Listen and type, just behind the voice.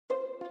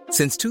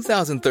Since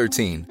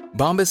 2013,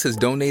 Bombas has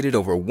donated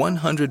over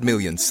 100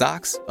 million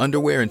socks,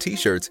 underwear, and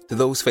T-shirts to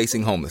those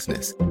facing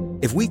homelessness.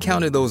 If we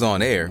counted those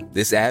on air,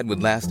 this ad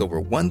would last over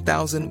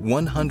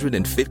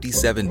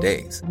 1,157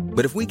 days.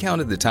 But if we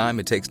counted the time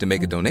it takes to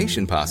make a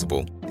donation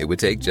possible, it would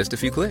take just a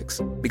few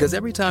clicks. Because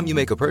every time you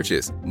make a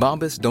purchase,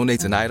 Bombas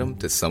donates an item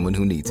to someone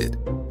who needs it.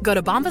 Go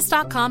to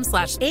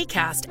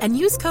bombas.com/ACAST and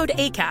use code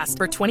ACAST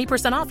for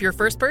 20% off your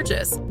first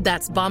purchase.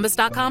 That's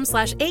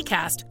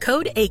bombas.com/ACAST,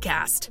 code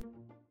ACAST.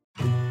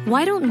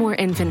 Why don't more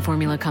infant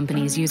formula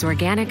companies use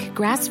organic,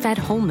 grass-fed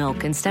whole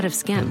milk instead of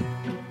skim?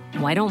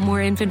 Why don't more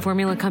infant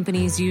formula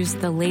companies use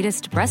the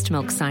latest breast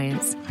milk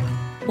science?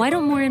 Why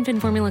don't more infant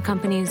formula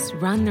companies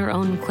run their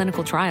own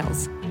clinical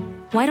trials?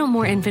 Why don't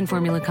more infant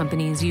formula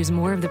companies use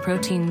more of the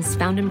proteins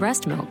found in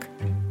breast milk?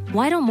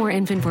 Why don't more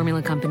infant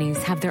formula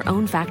companies have their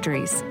own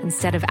factories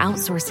instead of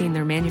outsourcing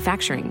their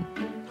manufacturing?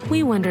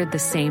 We wondered the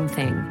same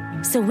thing.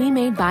 So we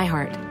made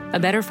ByHeart, a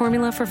better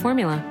formula for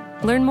formula.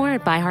 Learn more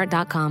at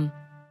byheart.com.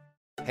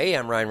 Hey,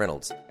 I'm Ryan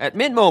Reynolds. At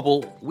Mint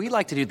Mobile, we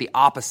like to do the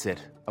opposite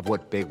of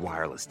what Big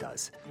Wireless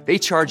does. They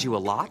charge you a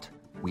lot,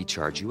 we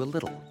charge you a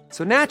little.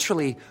 So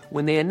naturally,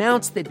 when they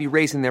announced they'd be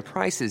raising their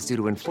prices due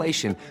to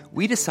inflation,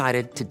 we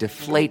decided to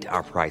deflate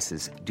our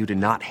prices due to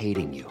not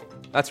hating you.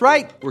 That's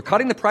right. We're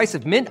cutting the price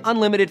of Mint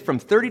Unlimited from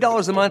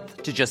 $30 a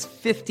month to just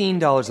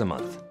 $15 a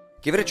month.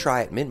 Give it a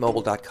try at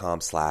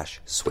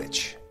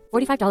mintmobile.com/switch.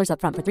 $45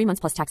 up front for 3 months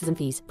plus taxes and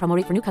fees. Promo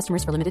rate for new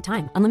customers for limited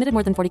time. Unlimited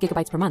more than 40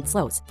 gigabytes per month.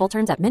 Slows full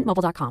terms at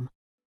mintmobile.com.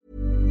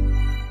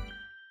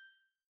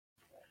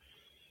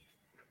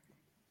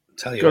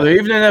 Good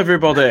evening,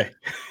 everybody.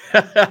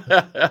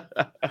 I'm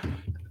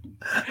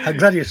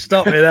glad you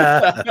stopped me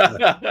there.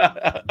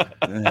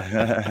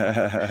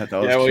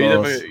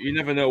 You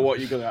never know what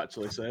you're going to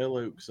actually say,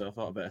 Luke, so I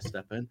thought I'd better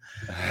step in.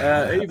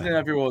 Evening,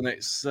 everyone.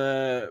 It's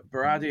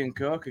Berardi and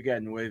Coke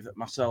again with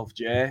myself,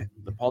 Jay,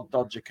 the pod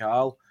dodger,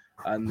 Carl,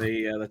 and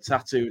the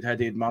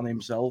tattooed-headed man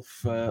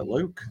himself,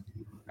 Luke.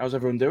 How's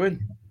everyone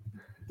doing?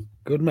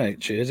 Good, mate.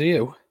 Cheers to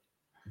you.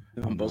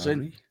 I'm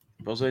buzzing.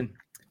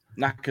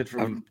 Knackered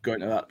from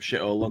going to that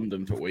shithole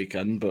London for the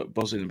weekend, but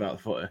buzzing about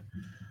the footy.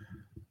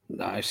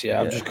 Nice,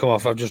 yeah. I've just come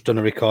off. I've just done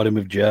a recording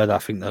with Jared. I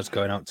think that's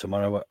going out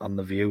tomorrow on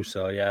The View.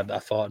 So, yeah, I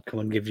thought I'd come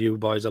and give you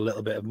boys a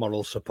little bit of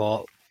moral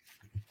support.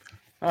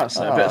 That's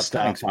a bit of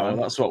star power.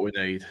 That's what we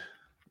need.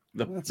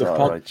 The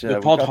pod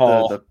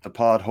whore. The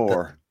pod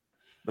whore.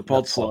 The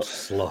pod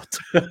slut.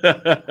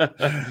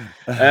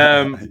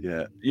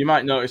 Yeah. You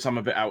might notice I'm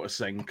a bit out of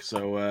sync,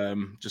 so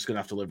just gonna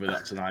have to live with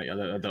that tonight.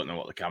 I don't know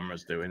what the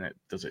camera's doing. It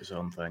does its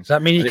own thing. Does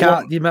that mean you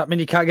can't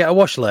get a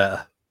wash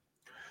later?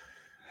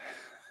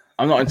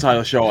 I'm not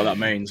entirely sure what that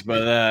means,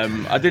 but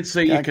I did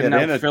see you can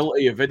now filter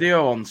your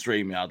video on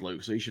StreamYard,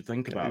 Luke. So you should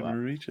think about that.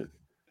 Reach it.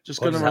 Just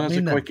gonna run us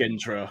a quick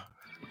intro.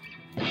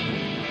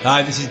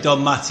 Hi, this is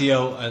Don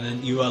Matteo,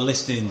 and you are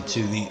listening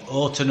to the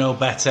Ought to Know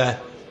Better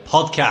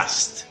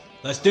podcast.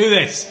 Let's do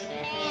this.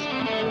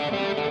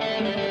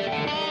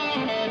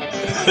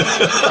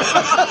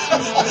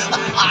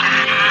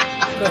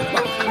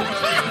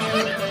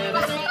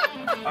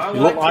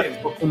 You look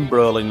like fucking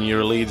Brolin,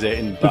 you're a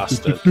Leeds-eating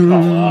bastard.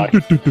 Look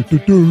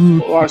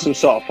like some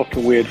sort of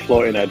fucking weird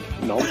floating head.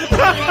 No.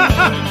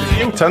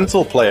 You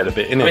utensil player a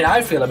bit, innit? I mean,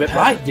 I feel a bit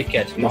right,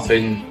 dickhead.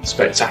 Nothing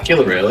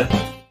spectacular, really.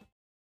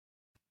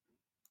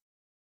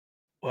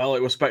 Well,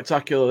 it was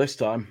spectacular this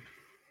time.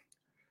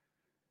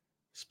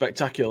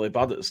 Spectacularly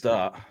bad at the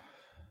start. It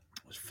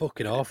was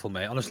fucking awful,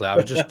 mate. Honestly, I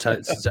was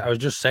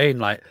just saying,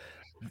 like,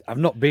 I've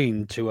not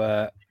been to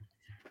a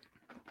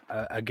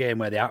game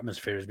where the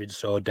atmosphere has been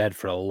so dead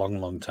for a long,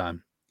 long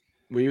time.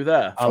 Were you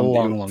there?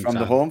 From time.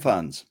 the home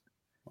fans,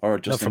 or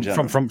just from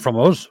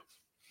us?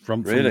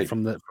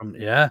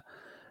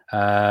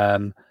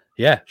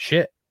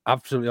 Shit,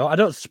 absolutely. I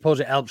don't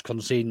suppose it helps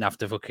conceding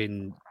after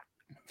fucking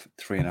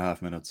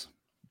 3.5 minutes.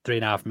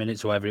 3.5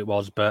 minutes, whatever it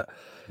was, but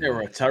they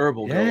were a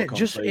terrible goal. It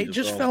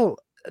just felt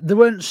they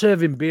weren't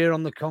serving beer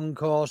on the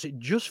concourse. It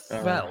just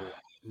felt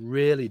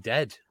really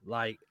dead.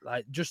 Like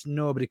just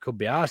nobody could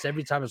be asked.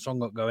 Every time a song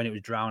got going, it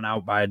was drowned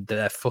out by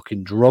their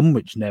fucking drum,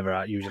 which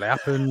never usually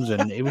happens.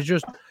 And it was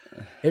just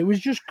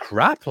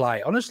crap.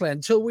 Like, honestly,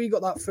 until we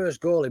got that first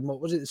goal in, what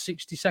was it, the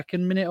 62nd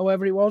minute or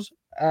whatever it was?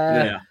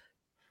 I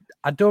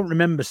don't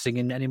remember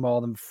singing any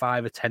more than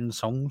 5 or 10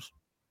 songs.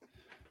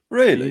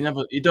 Really?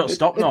 You don't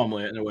stop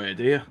normally in a way,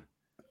 do you?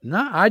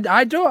 No, I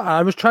don't.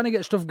 I was trying to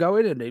get stuff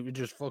going, and it was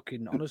just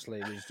fucking. Honestly,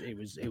 it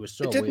was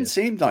so. It didn't weird.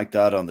 seem like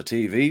that on the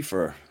TV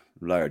for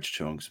large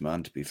chunks,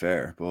 man. To be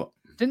fair, but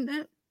didn't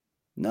it?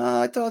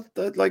 No, I thought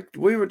that like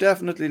we were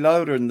definitely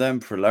louder than them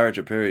for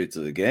larger periods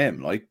of the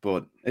game. Like,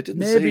 but it didn't.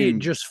 Maybe seem it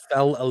just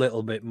felt a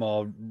little bit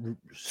more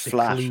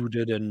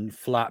secluded and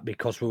flat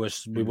because we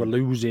were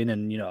losing,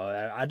 and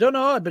I don't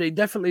know, but it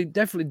definitely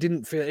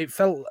didn't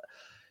feel.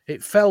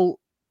 It felt.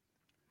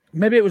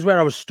 Maybe it was where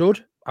I was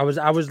stood. I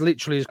was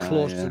literally as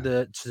close to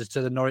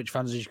the Norwich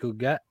fans as you could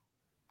get.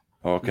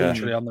 Okay.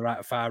 Literally on the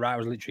far right. I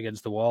was literally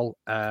against the wall.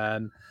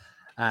 So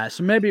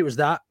maybe it was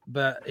that,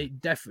 but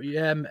it definitely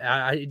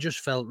it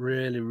just felt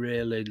really,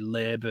 really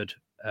laboured.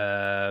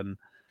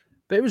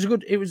 But it was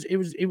good. It was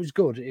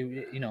good.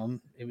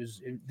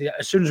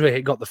 As soon as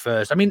we got the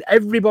first. I mean,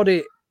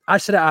 everybody. I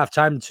said at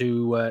half-time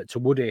to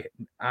Woody.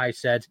 I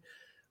said,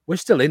 "We're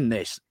still in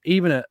this,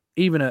 even at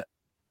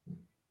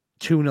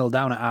 2-0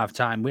 down at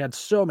half-time. We had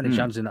so many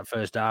chances in that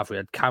first half. We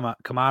had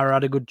Kamara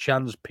had a good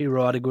chance.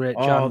 Pirro had a great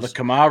chance. Oh, the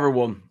Kamara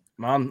one,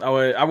 man!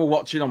 I was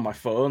watching on my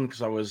phone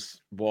because I was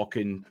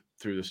walking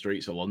through the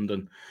streets of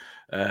London.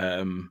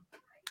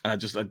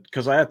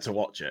 Because I had to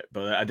watch it,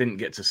 but I didn't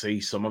get to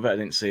see some of it. I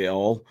didn't see it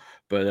all.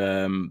 But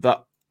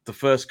the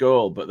first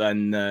goal. But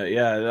then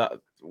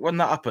when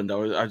that happened, I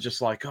was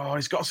just like, oh,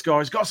 he's got to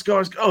score.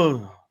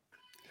 Oh,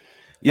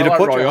 You'd like have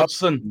put Roy your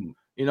Hodgson,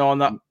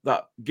 on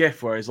that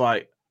gif where he's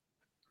like,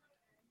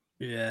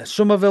 yeah,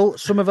 Somerville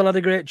had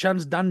a great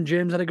chance. Dan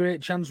James had a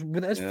great chance.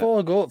 There's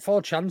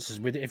four chances.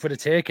 If we'd have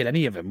taken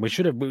any of them, which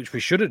we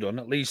should have done.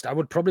 At least I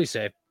would probably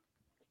say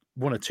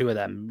one or two of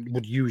them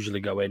would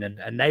usually go in,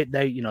 and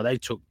they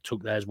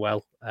took theirs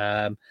well.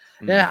 I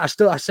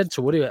said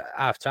to Woody at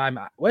half time,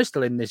 we're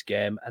still in this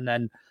game, and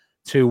then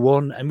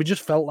 2-1, and we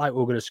just felt like we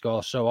were going to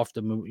score so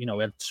often. We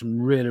had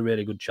some really,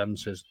 really good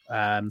chances.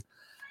 And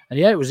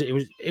yeah, it was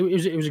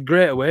a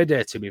great away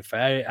day, to be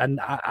fair. And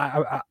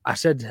I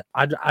said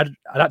I'd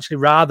actually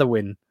rather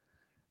win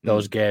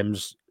those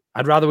games.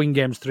 I'd rather win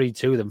games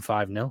 3-2 than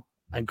 5-0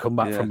 and come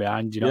back from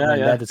behind.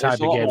 They're the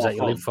type of games that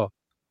you live for.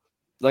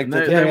 Like they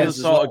were the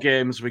sort of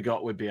games we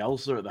got with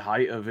Bielsa at the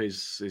height of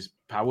his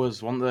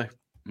powers, weren't they?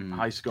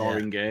 High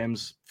scoring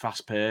games,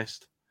 fast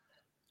paced.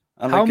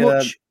 And how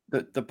much?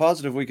 The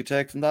positive we could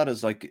take from that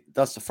is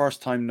that's the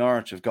first time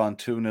Norwich have gone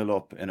 2-0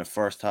 up in a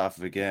first half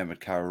of a game at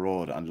Carrow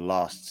Road and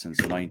lost since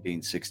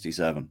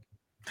 1967.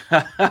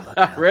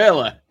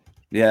 Really?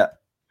 Yeah.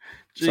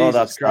 Jesus saw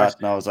that stat Christ.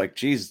 and I was like,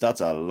 Jesus,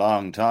 that's a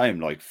long time,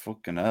 like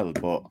fucking hell.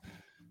 But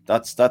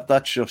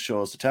that just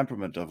shows the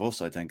temperament of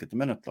us, I think, at the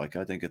minute. Like,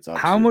 I think it's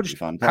absolutely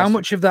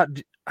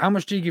fantastic. How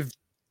much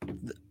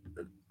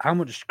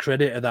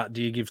credit of that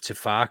do you give to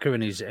Farker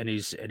and his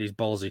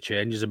ballsy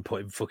changes and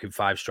putting fucking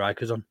 5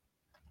 strikers on?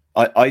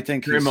 I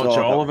think pretty much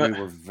all of it. We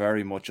were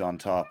very much on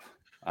top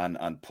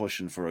and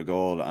pushing for a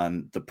goal,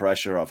 and the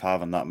pressure of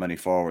having that many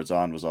forwards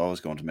on was always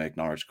going to make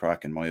Norwich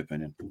crack, in my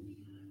opinion.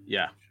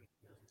 Yeah,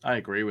 I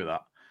agree with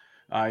that.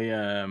 I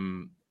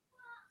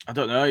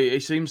don't know. He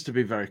seems to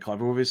be very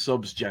clever with his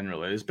subs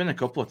generally. There's been a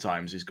couple of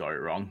times he's got it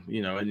wrong,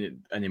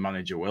 any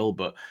manager will,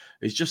 but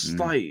he's just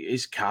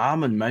he's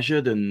calm and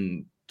measured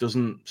and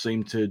doesn't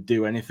seem to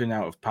do anything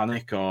out of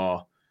panic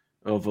or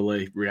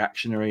overly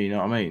reactionary. You know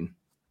what I mean?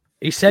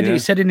 He said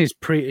in his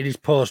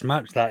post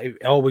match that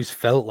it always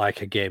felt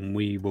like a game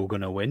we were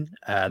going to win.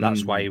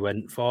 That's why he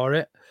went for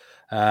it.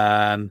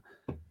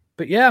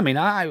 But yeah, I mean,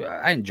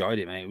 I enjoyed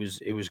it, mate.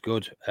 It was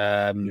good.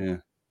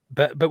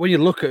 But when you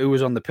look at who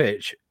was on the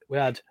pitch, we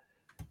had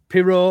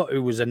Pirro,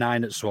 who was a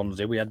 9 at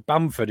Swansea. We had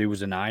Bamford, who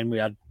was a 9. We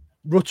had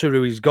Rutter,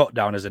 who he's got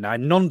down as a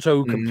 9. Nonto,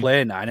 who can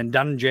play 9, and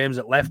Dan James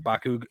at left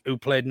back, who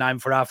played 9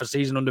 for half a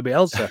season under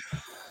Bielsa.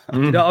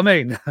 You know what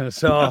I mean?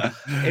 So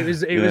it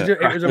was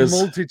a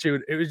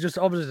multitude. It was just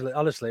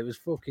honestly, it was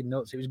fucking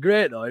nuts. It was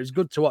great though. It was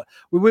good to watch.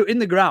 We were in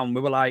the ground. We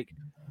were like,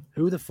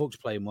 who the fuck's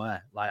playing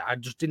where? Like, I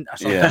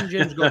saw Dan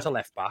James go to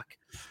left back.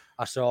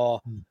 I saw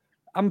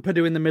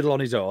Ampadu in the middle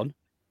on his own,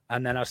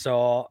 and then I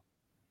saw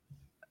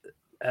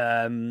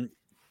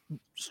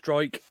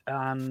Stroik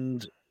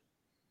and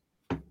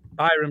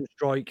Byram.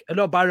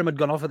 Byram had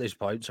gone off at this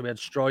point, so we had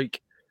Stroik,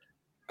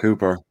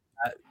 Cooper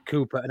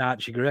and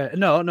Archie Gray.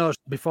 No,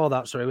 before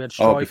that, sorry. We had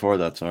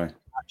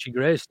Archie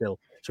Gray still.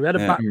 So we had a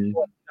back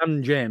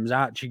Dan James,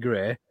 Archie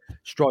Gray,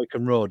 Stroik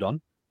and Rodon.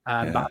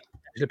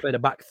 They played a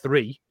back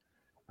 3.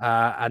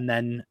 And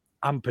then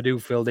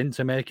Ampadu filled in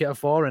to make it a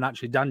 4. And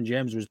actually Dan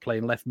James was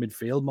playing left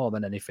midfield more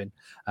than anything.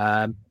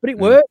 But it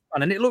worked,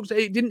 man. And it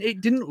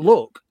didn't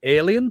look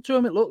alien to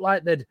him. It looked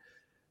like they'd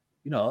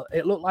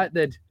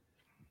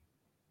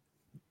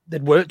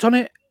worked on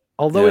it.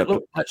 Although it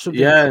looked like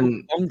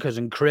something bonkers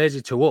and crazy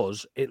to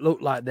us, it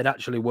looked like they'd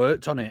actually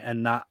worked on it,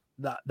 and that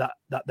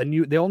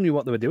they all knew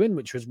what they were doing,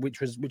 which was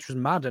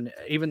mad. And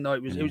even though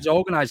it was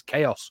organized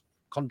chaos,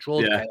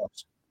 controlled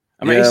chaos.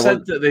 I mean, he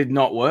said that they'd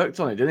not worked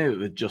on it, didn't he? That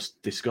they'd just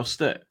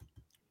discussed it.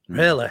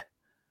 Really?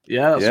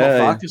 Yeah, that's what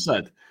Farker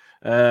said.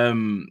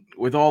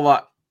 With all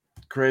that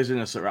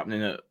craziness that were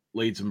happening at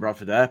Leeds and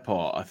Bradford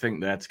Airport, I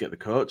think they had to get the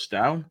coach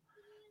down.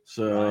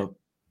 So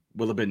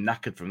we'll have been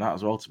knackered from that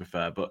as well, to be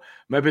fair. But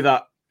maybe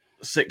that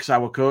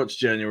 6-hour coach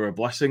journey were a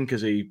blessing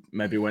because he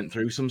maybe went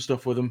through some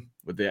stuff with them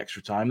with the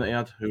extra time that he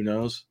had. Who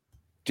knows?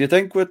 Do you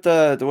think with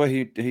the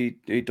way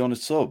he done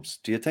his subs,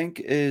 do you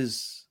think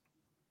is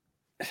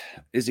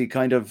he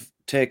kind of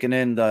taking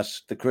in that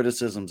the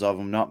criticisms of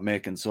him not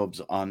making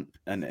subs on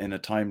and in a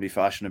timely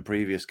fashion in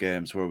previous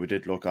games where we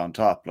did look on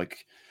top,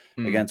 like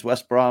against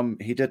West Brom,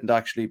 he didn't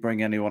actually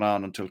bring anyone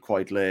on until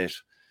quite late,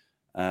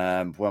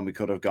 when we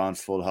could have gone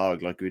full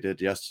hog like we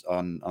did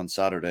on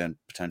Saturday and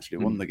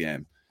potentially won the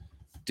game.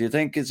 Do you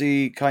think is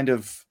he kind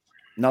of,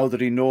 now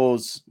that he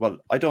knows? Well,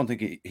 I don't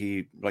think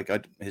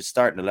his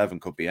starting 11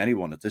 could be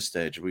anyone at this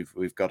stage.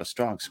 We've got a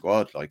strong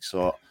squad, like,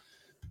 so.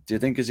 Do you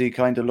think is he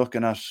kind of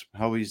looking at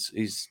how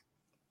he's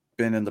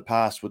been in the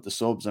past with the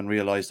subs and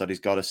realised that he's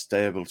got a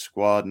stable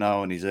squad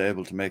now and he's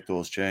able to make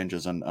those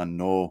changes and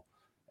know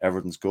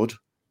everything's good?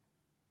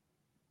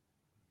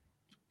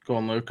 Go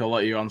on, Luke. I'll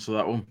let you answer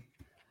that one.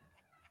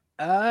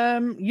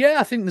 Yeah,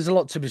 I think there's a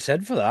lot to be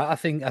said for that. I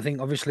think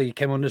obviously he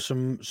came under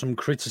some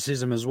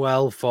criticism as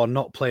well for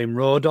not playing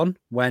Rodon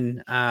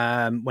when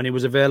he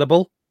was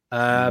available.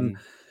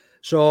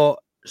 So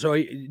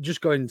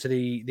just going to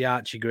the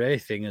Archie Gray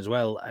thing as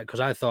well, because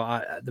I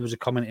thought there was a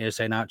comment here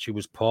saying Archie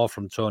was poor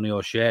from Tony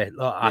O'Shea.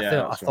 Look,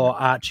 I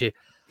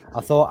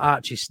thought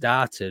Archie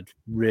started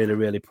really,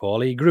 really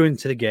poorly. He grew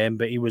into the game,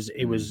 but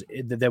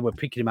they were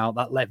picking him out.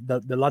 That left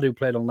the lad who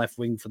played on left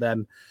wing for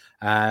them,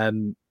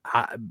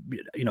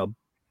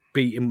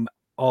 beat him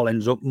all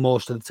ends up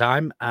most of the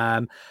time.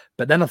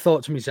 But then I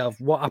thought to myself,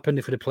 what happened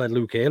if it had played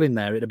Luke Hale in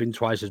there? It'd have been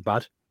twice as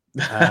bad.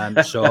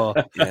 So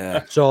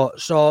there's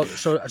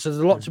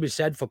a lot to be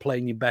said for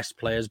playing your best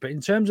players. But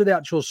in terms of the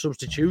actual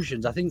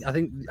substitutions, I think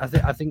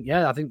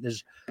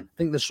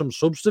there's some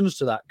substance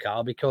to that,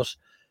 Carl, because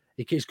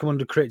he's come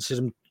under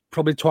criticism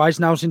probably twice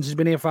now since he's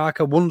been here for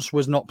Arca. Once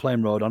was not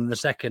playing Rodon, and the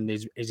second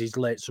is his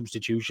late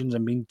substitutions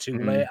and being too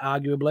late,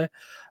 arguably.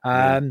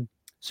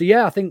 So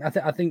yeah, I think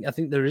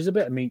there is a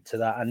bit of meat to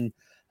that, and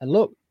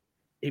look,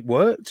 it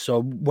worked.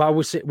 So while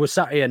we're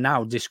sat here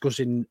now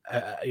discussing,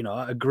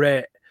 a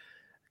great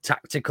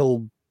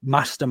tactical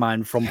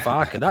mastermind from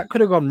Farker, that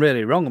could have gone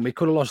really wrong, and we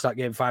could have lost that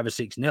game 5 or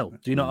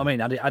 6-0. Do you know what I mean?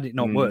 Had it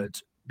not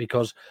worked,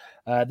 because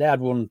they had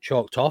one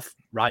chalked off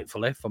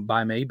rightfully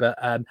by me, but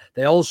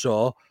they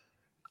also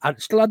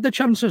still had their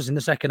chances in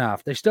the second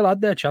half. They still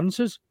had their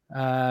chances.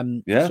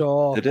 They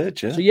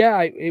did. Yeah. So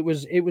yeah, it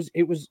was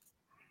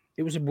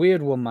a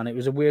weird one, man. It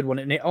was a weird one,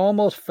 and it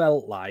almost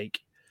felt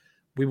like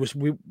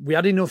we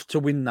had enough to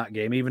win that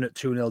game, even at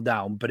 2-0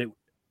 down. But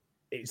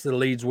it's the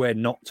Leeds way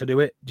not to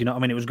do it. Do you know what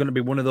I mean? It was going to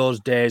be one of those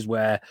days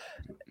where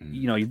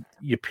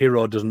your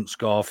Pirro doesn't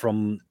score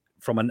from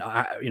an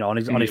on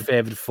his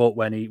favoured foot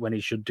when he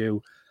should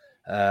do.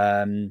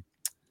 It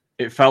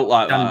felt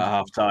like that at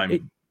half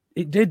time.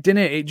 It did,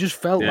 didn't it? It just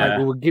felt like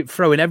we were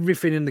throwing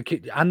everything in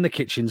the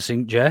kitchen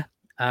sink, Jay.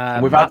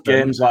 We've had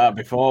games like that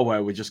before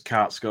where we just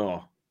can't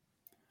score,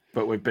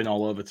 but we've been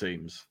all over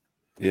teams.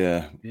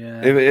 Yeah.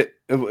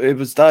 It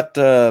was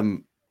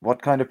that. What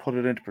kind of put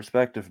it into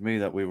perspective for me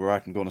that we were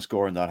actually going to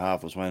score in that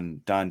half was when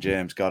Dan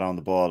James got on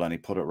the ball and he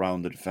put it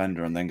around the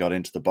defender and then got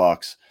into the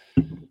box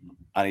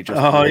and he just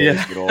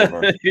it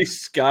over. He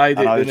skied it.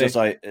 And I was just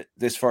like,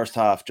 this first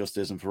half just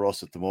isn't for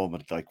us at the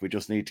moment. Like, we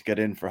just need to get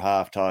in for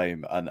half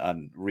time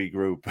and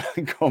regroup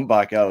and come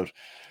back out.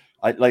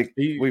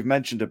 We've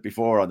mentioned it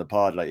before on the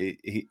pod. Like,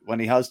 he when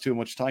he has too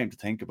much time to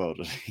think about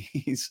it,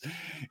 he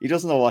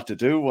doesn't know what to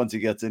do once he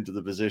gets into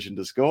the position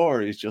to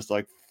score. He's just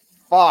like,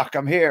 fuck,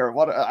 I'm here.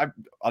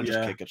 I'll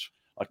just kick it.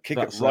 I'll kick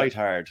it right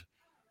hard.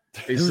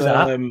 Who's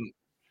that?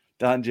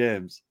 Dan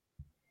James.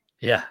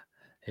 Yeah.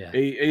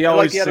 He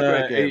always he had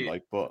a great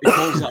game, but he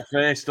pulls that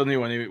face, doesn't he?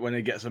 When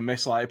he gets a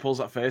miss, like he pulls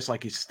that face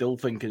like he's still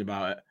thinking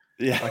about it.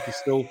 Yeah, like he's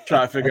still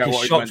trying to figure out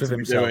what he's meant to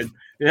be doing.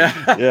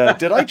 Yeah.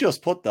 Did I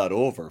just put that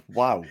over?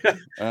 Wow.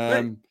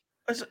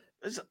 Is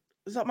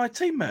that my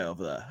teammate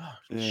over there? Oh,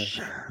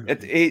 yeah.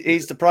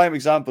 He's the prime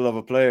example of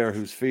a player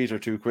whose feet are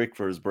too quick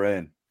for his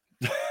brain.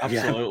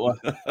 Absolutely.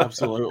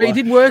 But he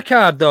did work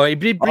hard though. He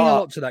did bring a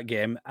lot to that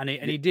game, and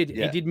he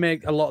did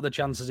make a lot of the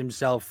chances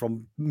himself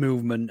from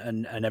movement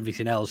and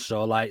everything else.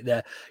 So like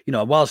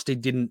whilst he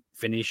didn't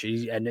finish,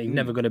 he's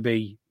never going to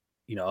be,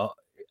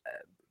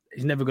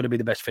 he's never going to be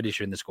the best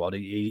finisher in the squad.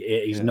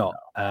 He's not.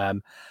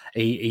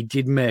 He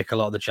did make a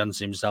lot of the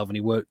chances himself, and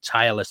he worked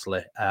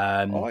tirelessly.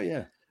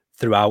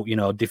 Throughout,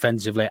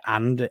 defensively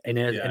and in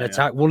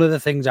attack. One of the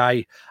things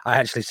I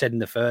actually said in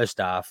the first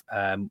half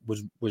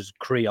was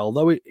Cree,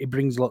 although it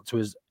brings a lot to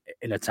us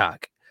in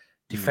attack,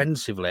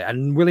 defensively,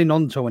 and Willie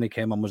Nonto when he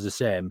came on was the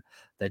same.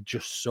 They're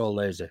just so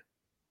lazy.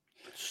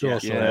 So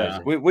lazy.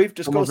 We've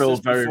discussed this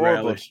very before,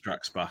 rarely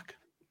tracks back.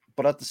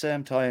 But at the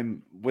same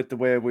time, with the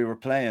way we were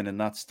playing in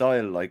that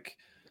style, like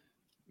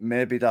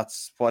maybe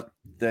that's what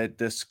they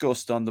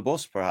discussed on the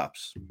bus,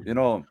 perhaps.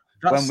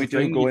 When we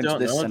do go into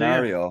this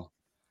scenario.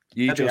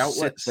 You just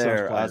sit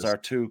there as our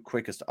two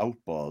quickest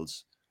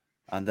outballs,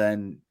 and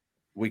then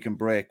we can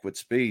break with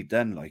speed.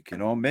 Then,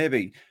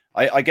 maybe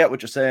I get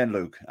what you're saying,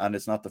 Luke, and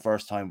it's not the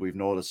first time we've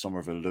noticed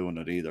Somerville doing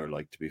it either.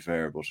 Like, to be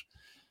fair, but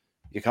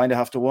you kind of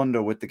have to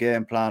wonder with the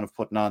game plan of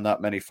putting on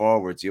that many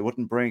forwards, you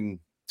wouldn't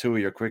bring two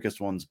of your quickest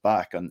ones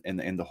back, and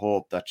in the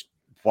hope that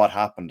what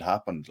happened.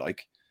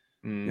 Like,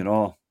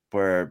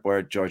 where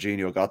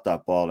Jorginho got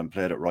that ball and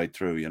played it right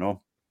through.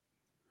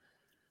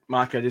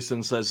 Mark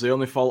Edison says, the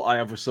only fault I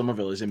have with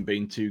Somerville is him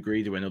being too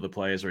greedy when other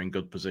players are in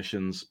good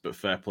positions, but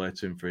fair play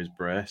to him for his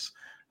brace.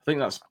 I think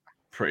that's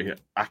pretty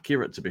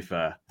accurate, to be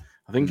fair.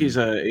 I think he is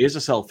a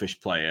selfish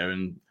player,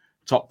 and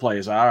top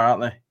players are,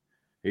 aren't they?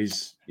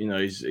 He's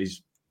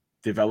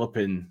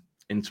developing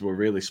into a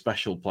really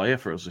special player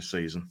for us this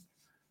season.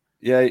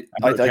 Yeah,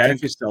 I don't care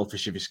if he's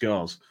selfish if he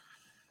scores.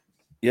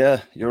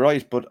 Yeah, you're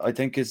right, but I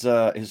think his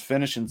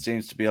finishing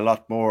seems to be a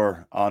lot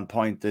more on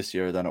point this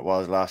year than it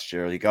was last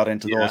year. He got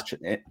into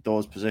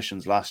those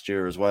positions last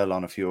year as well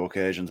on a few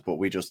occasions, but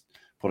we just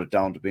put it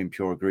down to being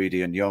pure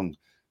greedy and young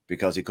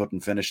because he couldn't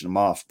finish them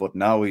off. But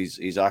now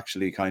he's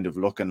actually kind of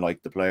looking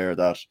like the player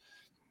that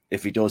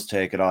if he does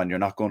take it on, you're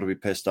not going to be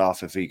pissed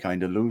off if he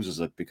kind of loses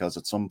it, because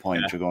at some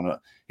point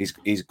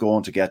he's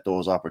going to get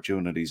those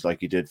opportunities like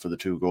he did for the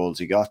 2 goals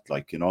he got,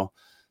 like, you know.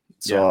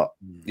 So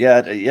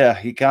yeah,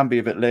 he can be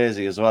a bit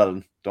lazy as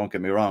well, don't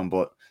get me wrong,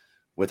 but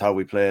with how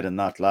we played in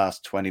that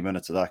last 20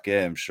 minutes of that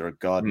game, sure,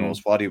 God knows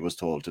what he was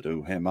told to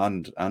do, him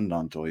and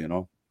Nanto, you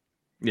know.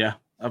 Yeah,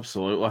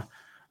 absolutely.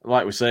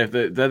 Like we say,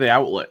 they're the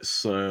outlets,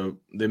 so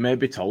they may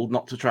be told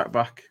not to track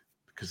back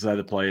because they're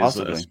the players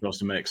that are supposed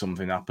to make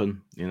something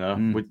happen, you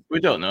know. We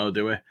don't know,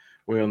 do we?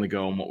 We only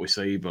go on what we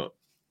see, but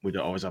we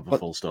don't always have a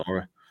full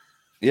story.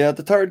 Yeah,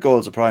 the third goal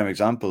is a prime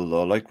example,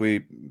 though. Like,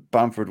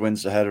 Bamford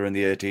wins the header in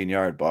the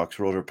 18-yard box,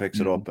 Roeder picks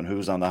it up, and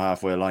who's on the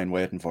halfway line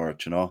waiting for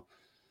it, you know?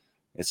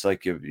 It's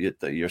like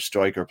your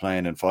striker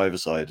playing in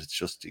 5-a-side. It's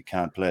just you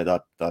can't play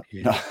that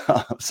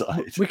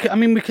outside. We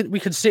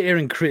could sit here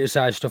and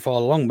criticize stuff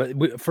all along,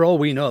 but for all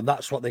we know,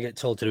 that's what they get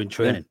told to do in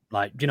training.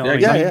 Like, you know,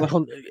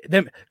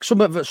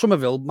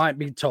 Somerville might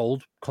be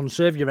told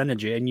conserve your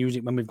energy and use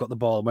it when we've got the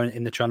ball, when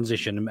in the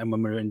transition and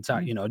when we're in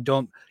attack. You know, you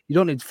don't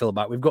need to fill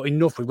back. We've got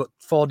enough. We've got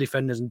 4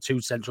 defenders and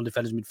 2 central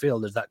defenders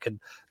midfielders that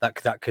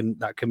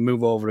can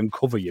move over and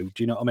cover you.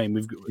 Do you know what I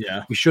mean?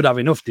 We should have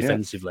enough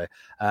defensively.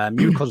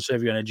 You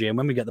conserve your energy, and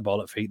when we get the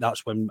ball at feet,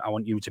 that's when I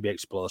want you to be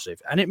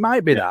explosive. And it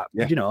might be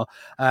you know.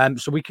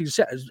 So we can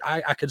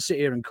I could sit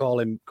here and call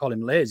him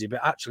lazy, but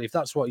actually, if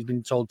that's what he's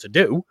been told to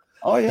do,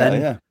 I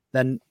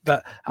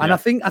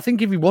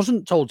think if he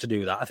wasn't told to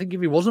do that, I think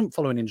if he wasn't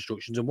following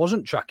instructions and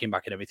wasn't tracking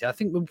back and everything, I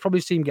think we'd probably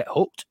see him get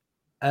hooked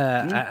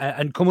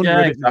and come under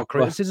a bit more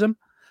criticism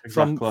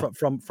from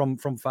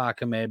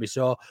Farker maybe.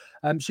 So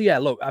yeah,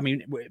 look, I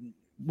mean,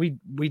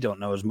 we don't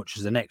know as much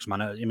as the next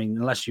man. I mean,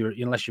 unless you're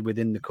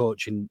within the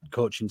coaching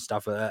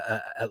staff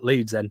at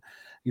Leeds, then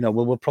you know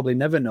we'll probably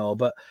never know.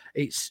 But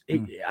I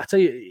tell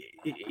you,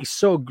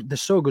 they're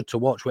so good to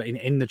watch. We're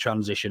in the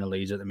transition of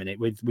Leeds at the minute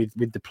with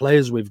the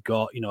players we've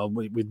got. You know,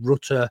 with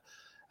Rutter,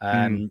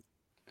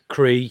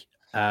 Cree,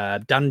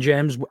 Dan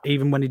James.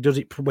 Even when he does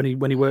it, when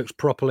he works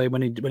properly,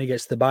 when he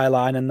gets the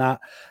byline and that,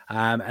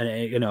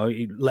 and you know,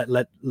 he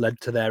led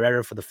to their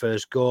error for the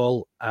first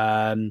goal.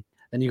 Then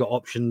you got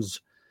options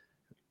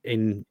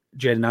in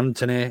Jaden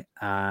Anthony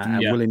and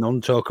Willie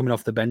Nonto coming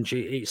off the bench.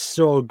 It's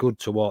so good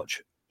to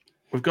watch.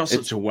 We've got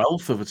such a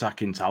wealth of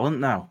attacking talent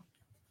now.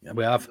 Yeah,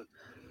 we have.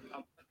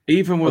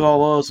 Even with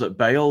all those that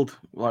bailed,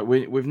 like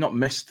we've not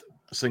missed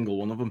a single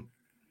one of them.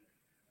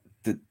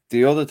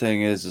 The other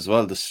thing is as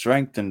well the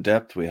strength and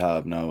depth we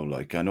have now.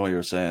 Like, I know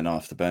you're saying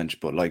off the bench,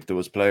 but like there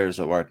was players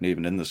that weren't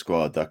even in the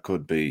squad that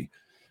could be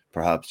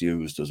perhaps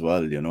used as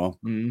well, you know.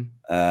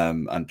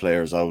 And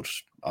players out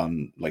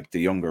on, like, the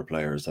younger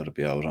players that'll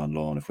be out on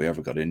loan if we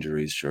ever got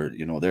injuries. Sure,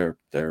 you know,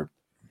 they're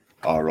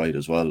all right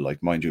as well.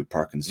 Like, mind you,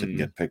 Perkins didn't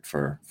get picked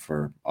for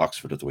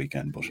Oxford at the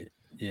weekend, but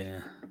yeah.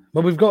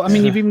 Well, we've got. I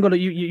mean, you've even got to.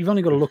 You've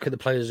only got to look at the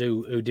players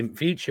who didn't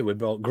feature. We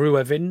brought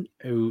Gruev in,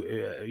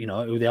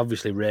 who they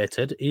obviously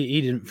rated.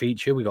 He didn't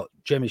feature. We got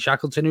Jamie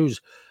Shackleton,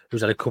 who's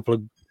had a couple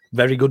of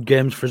very good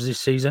games for us this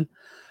season.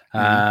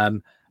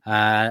 And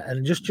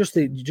just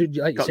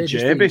like got you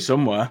say, JB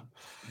somewhere.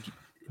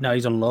 No,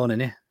 he's on loan, isn't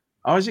he?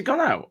 Oh, has he gone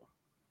out?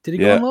 Did he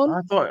go on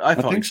loan? I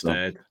thought he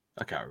stayed.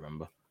 I can't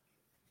remember.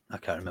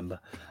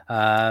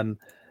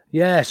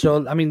 Yeah.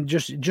 So I mean,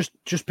 just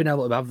being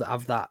able to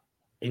have that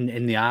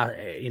in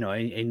the you know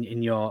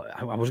in your,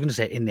 I was going to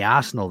say in the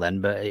Arsenal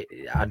then, but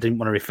I didn't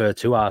want to refer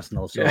to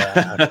Arsenal, so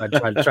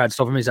I tried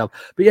stopping myself.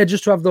 But yeah,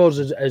 just to have those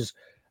as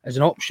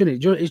an option,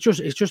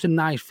 it's just a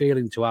nice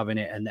feeling to have in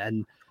it,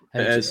 and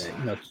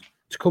you know,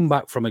 to come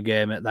back from a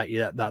game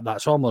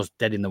that's almost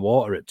dead in the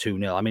water at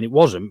 2-0. I mean, it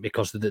wasn't,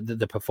 because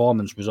the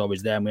performance was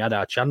always there and we had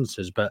our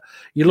chances. But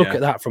you look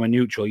at that from a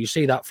neutral, you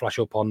see that flash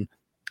up on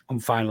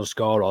Final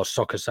Score or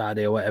Soccer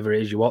Saturday or whatever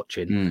it is you're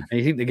watching, and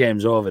you think the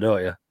game's over,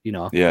 don't you? You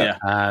know, you do,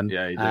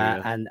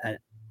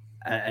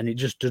 and it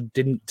just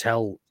didn't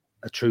tell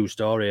a true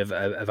story of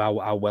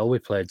how well we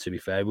played. To be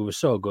fair, we were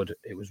so good.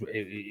 It was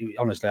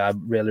honestly, I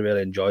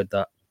really enjoyed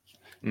that.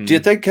 Do you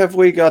think, have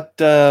we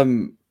got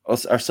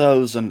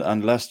ourselves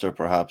and Leicester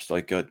perhaps,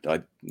 like,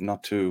 I'm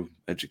not too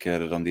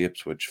educated on the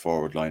Ipswich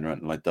forward line or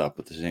anything like that,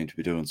 but they seem to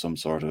be doing some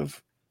sort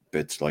of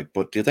bits, like,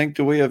 but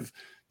do we have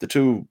the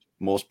two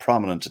most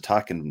prominent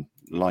attacking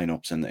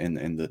lineups in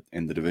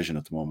the division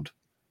at the moment?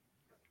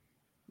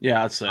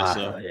 Yeah, I'd say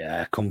so.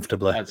 Yeah,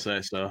 comfortably. I'd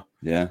say so.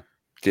 Yeah.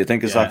 Do you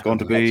think that going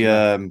to be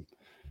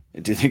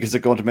do you think is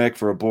it going to make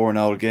for a boring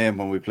old game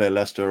when we play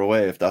Leicester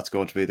away, if that's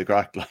going to be the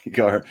crack, like,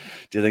 or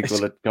do you think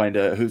will it kind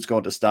of, who's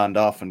going to stand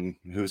off and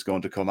who's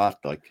going to come at,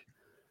 like?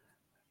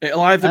 It'll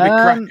either be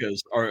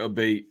crackers or it'll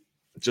be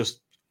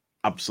just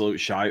absolute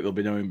shite. There'll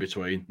be no in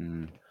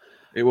between.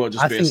 It won't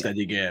just be a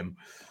steady game.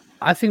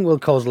 I think we'll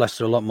cause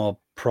Leicester a lot more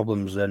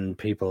problems than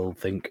people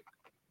think.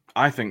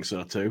 I think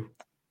so too.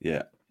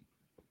 Yeah.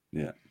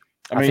 Yeah.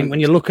 I think when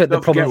you look at the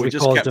problems we we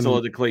just caused kept them, a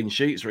lot of clean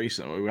sheets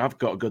recently. We have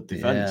got a good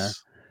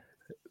defense.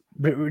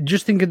 But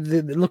just think of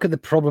look at the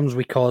problems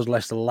we caused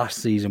Leicester last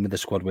season with the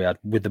squad we had,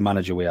 with the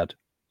manager we had.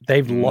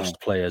 They've lost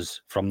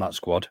players from that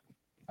squad,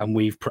 and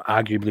we've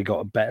arguably got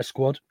a better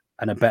squad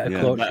and a better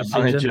coach this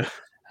season.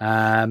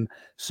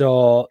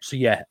 So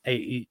yeah,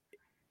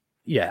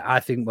 I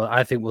think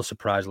we'll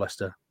surprise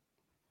Leicester.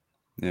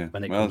 Yeah,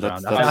 when it comes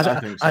around. I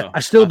think so. I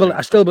still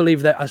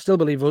believe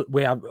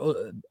we have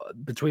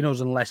between us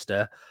and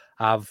Leicester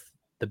have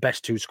the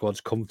best two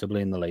squads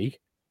comfortably in the league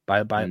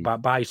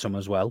by some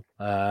as well.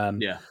 But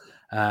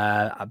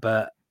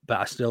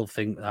I still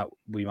think that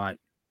we might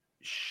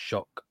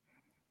shock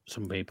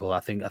some people. I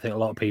think a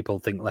lot of people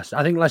think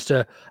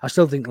Leicester. I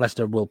still think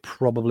Leicester will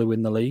probably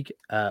win the league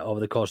over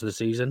the course of the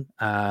season.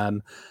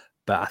 But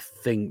I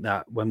think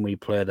that when we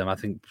play them, I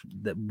think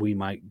that we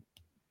might,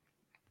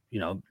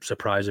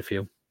 surprise a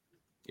few.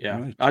 Yeah,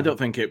 right. I don't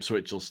think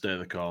Ipswich will stay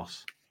the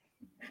course.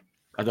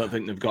 I don't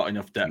think they've got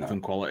enough depth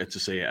and quality to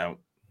see it out.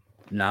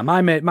 No,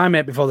 my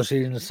mate before the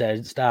season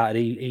started,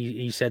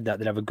 he said that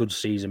they'd have a good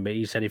season, but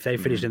he said if they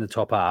finished in the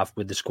top half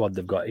with the squad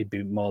they've got, he'd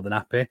be more than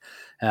happy.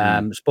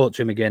 Spoke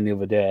to him again the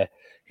other day.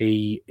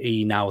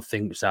 He now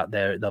thinks that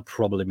they'll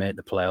probably make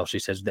the playoffs. He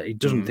says that he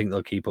doesn't think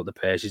they'll keep up the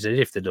pace. He says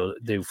if they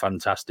do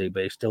fantastic,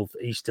 but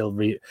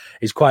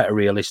he's quite a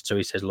realist. So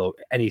he says, look,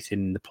 anything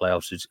in the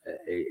playoffs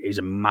is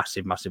a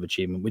massive, massive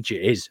achievement, which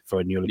it is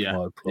for a newly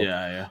promoted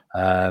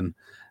club.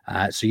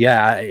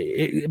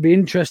 It'd be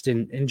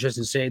interesting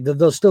to see.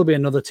 There'll still be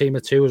another team or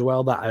two as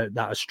well that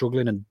are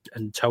struggling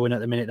and towing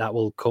at the minute that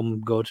will come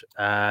good.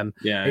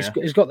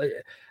 It's got.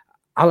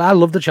 I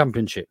love the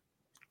Championship.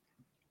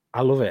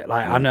 I love it.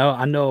 I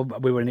know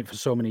we were in it for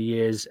so many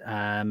years,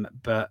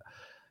 but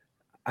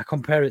I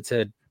compare it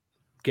to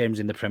games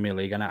in the Premier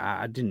League, and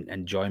I didn't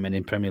enjoy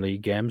many Premier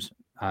League games.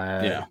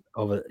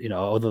 Other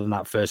than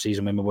that first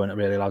season when we weren't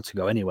really allowed to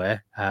go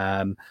anywhere.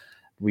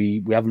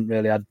 We haven't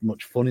really had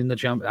much fun in the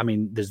champ. I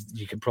mean,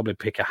 you could probably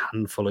pick a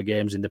handful of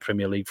games in the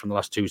Premier League from the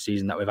last two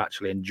seasons that we've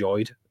actually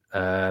enjoyed.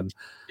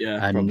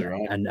 Probably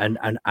right.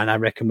 And I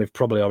reckon we've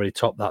probably already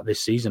topped that this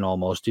season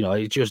almost.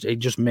 It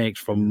just makes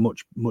for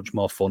much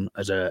more fun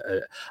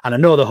and I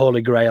know the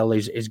Holy Grail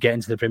is getting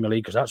to the Premier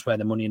League because that's where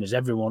the money is.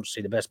 Everyone wants to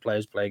see the best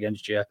players play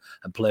against you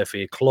and play for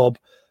your club,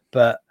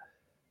 but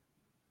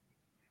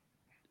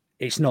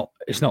it's not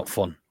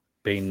fun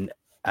being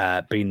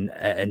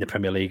in the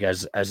Premier League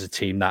as a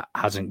team that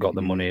hasn't got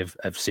the money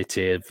of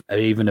City,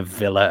 even of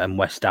Villa and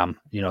West Ham.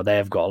 They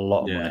have got a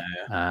lot of money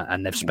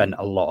and they've spent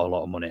a lot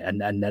of money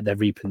and they're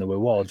reaping the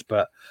rewards.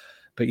 But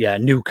yeah,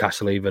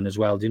 Newcastle even as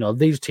well.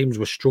 These teams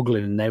were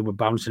struggling and they were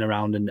bouncing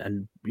around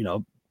and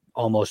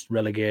almost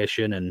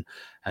relegation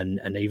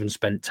and even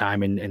spent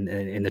time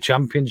in the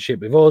Championship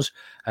with us.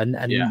 And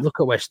look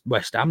at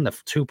West Ham, they're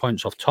 2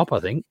 points off top, I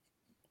think.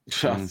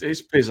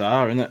 It's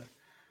bizarre, isn't it?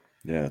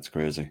 Yeah, it's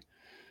crazy.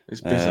 It's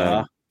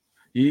bizarre.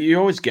 You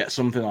always get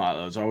something like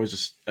that. There's always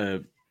just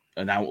an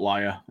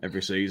outlier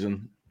every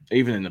season,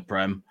 even in the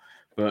Prem.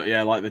 But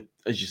yeah,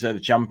 as you said, the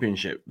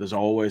Championship, there's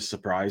always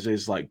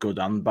surprises, like good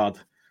and bad.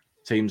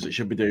 Teams that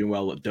should be doing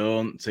well that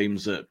don't,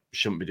 teams that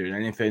shouldn't be doing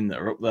anything that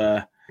are up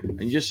there.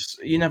 And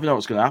you never know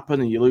what's going to happen.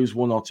 And you lose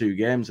one or two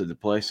games and the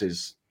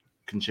places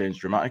can change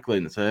dramatically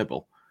in the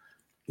table.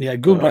 Yeah,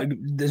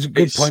 there's a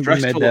good point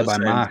being made there by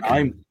Mark.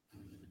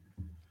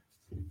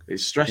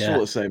 It's stressful at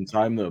the same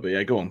time, though. But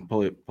yeah, go on,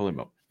 pull him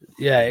up.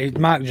 Yeah,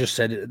 Mark just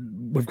said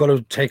we've got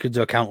to take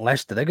into account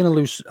Leicester. They're going to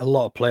lose a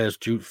lot of players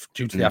due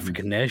to the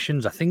African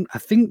nations. I think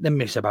they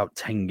miss about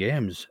 10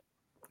 games.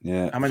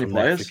 Yeah, how many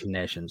players? African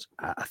nations.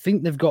 I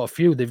think they've got a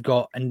few. They've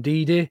got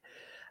Ndidi. They've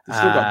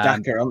still got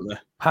Daka, haven't they?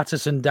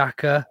 Patterson,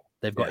 Daka.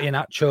 They've got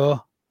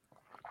Iheanacho.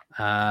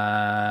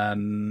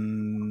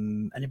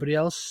 Anybody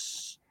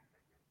else?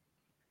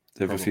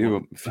 They have a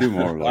few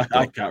more.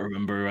 I can't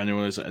remember who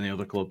anyone is at any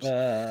other clubs.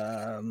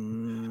 I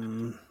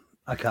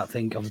can't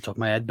think off the top of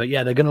my head, but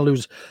yeah, they're going to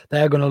lose.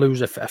 They are going to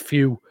lose a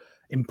few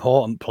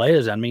important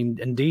players. I mean,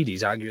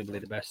 Ndidi's arguably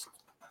the best,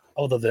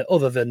 other than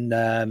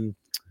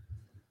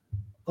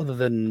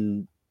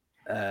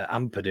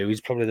Ampadu.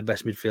 He's probably the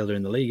best midfielder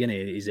in the league, isn't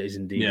he? He's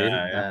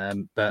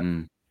Ndidi. But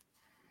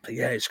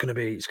yeah, it's going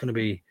to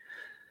be.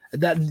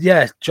 That,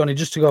 yeah, Johnny,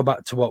 just to go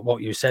back to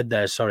what you said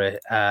there, sorry,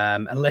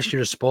 unless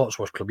you're a sports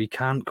watch club, you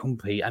can't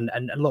compete. And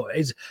look,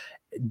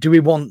 do we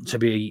want to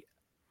be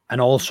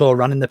an also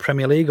run in the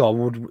Premier League,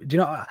 or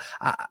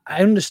I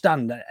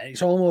understand that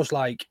it's almost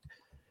like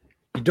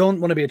you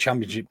don't want to be a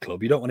Championship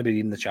club, you don't want to be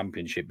in the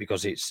Championship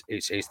because it's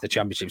the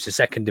Championship, it's the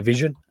second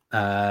division,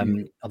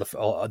 or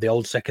the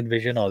old second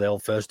division, or the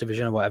old first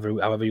division, or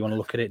however you want to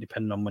look at it,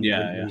 depending on when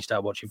you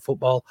start watching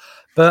football.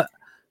 But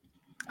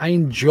I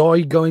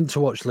enjoy going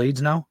to watch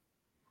Leeds now.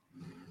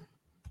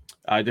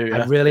 I do.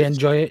 I really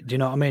enjoy it. Do you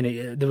know what I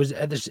mean? There was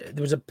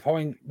a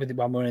point with it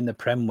when we were in the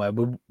Prem where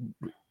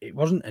it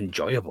wasn't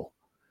enjoyable.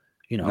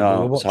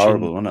 No, it was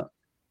horrible, wasn't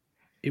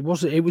it?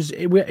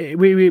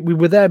 We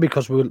were there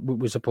because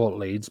we support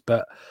Leeds,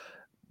 but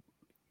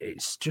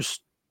it's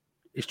just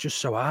it's just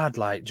so hard,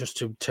 like just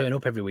to turn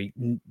up every week,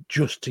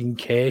 just in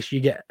case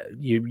you get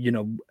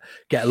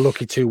a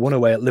lucky 2-1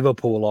 away at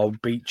Liverpool or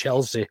beat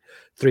Chelsea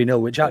 3-0,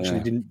 which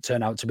actually didn't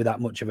turn out to be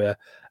that much of an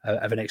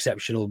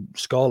exceptional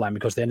scoreline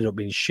because they ended up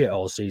being shit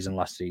all season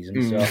last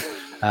season. So,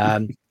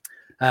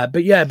 but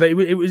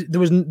it was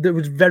there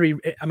was very.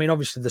 I mean,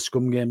 obviously the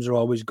scum games are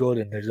always good,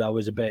 and there's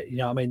always a bit.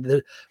 I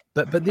mean,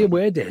 but the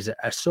away days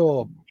are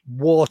so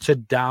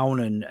watered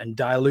down and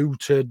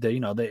diluted.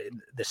 The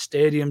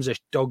stadiums are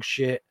dog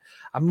shit.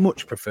 I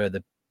much prefer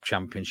the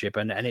Championship,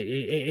 and it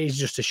is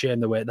just a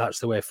shame that's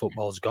the way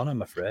football's gone,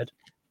 I'm afraid.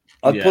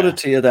 I'll put it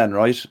to you then,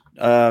 right?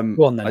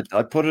 Go on then.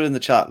 I put it in the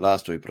chat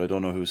last week, but I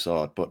don't know who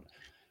saw it. But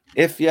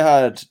if you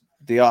had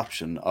the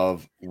option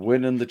of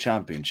winning the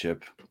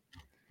Championship,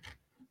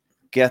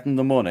 getting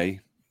the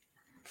money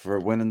for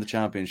winning the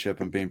Championship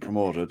and being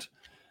promoted,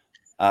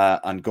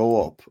 and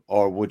go up,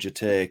 or would you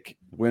take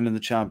winning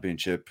the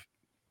Championship,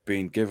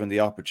 being given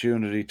the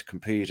opportunity to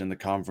compete in the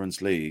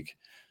Conference League,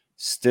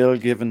 still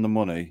given the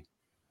money,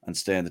 and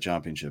stay in the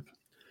Championship?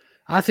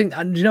 I think,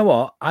 and you know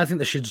what? I think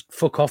they should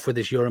fuck off with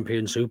this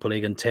European Super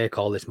League and take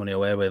all this money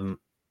away with them.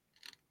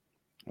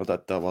 Well,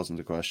 that wasn't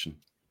the question.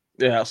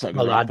 Yeah, that's not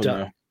going to happen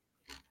though.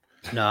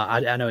 No,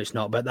 I know it's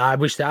not, but I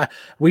wish that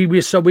we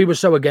were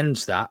so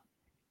against that,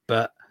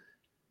 but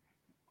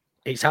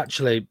it's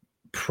actually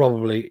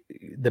probably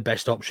the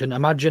best option.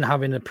 Imagine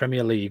having a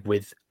Premier League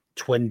with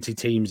 20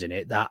 teams in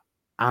it that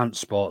aren't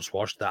sports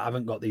washed, that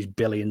haven't got these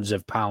billions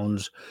of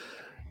pounds,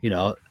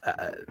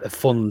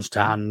 funds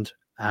to hand,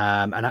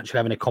 and actually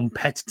having a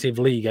competitive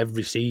league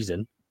every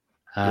season,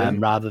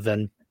 rather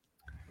than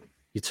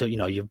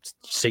you've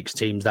 6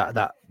 teams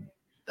that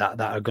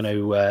are going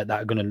to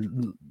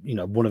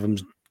one of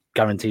them's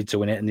guaranteed to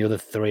win it, and the other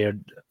 4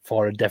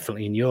 are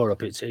definitely in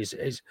Europe.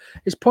 It's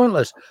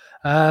pointless.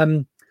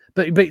 But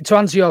to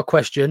answer your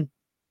question,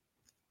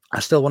 I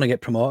still want to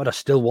get promoted. I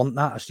still want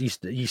that.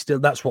 You still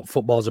that's what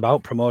football's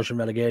about: promotion,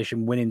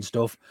 relegation, winning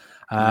stuff.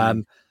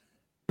 But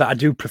I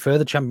do prefer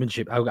the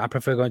Championship. I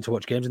prefer going to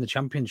watch games in the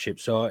Championship.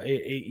 So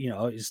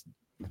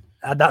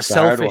that's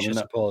selfish, I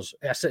suppose.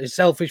 It's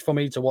selfish for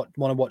me to want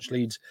to watch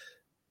Leeds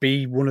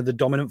be one of the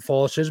dominant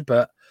forces,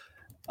 but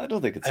I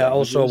don't think it's. I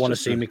also want to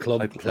see my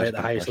club play at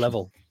the highest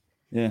level.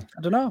 Yeah,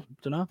 I don't know.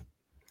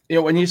 Yeah,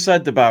 when you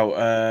said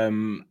about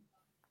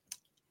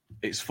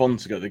it's fun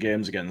to go to the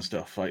games again and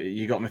stuff, like,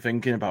 you got me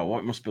thinking about what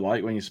it must be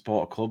like when you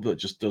support a club that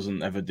just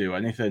doesn't ever do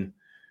anything.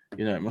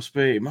 It must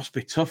be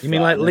tough. You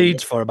mean like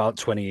Leeds for about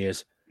 20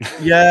 years?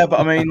 Yeah, but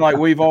I mean, like,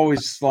 we've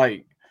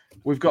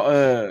got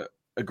a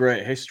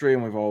great history,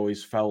 and we've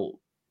always felt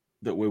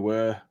that we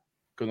were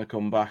going to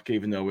come back,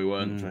 even though we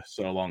weren't for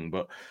so long.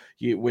 But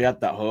we had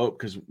that hope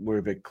because we're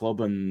a big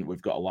club and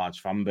we've got a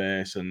large fan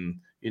base, and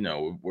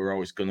we're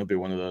always going to be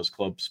one of those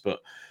clubs. But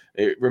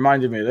it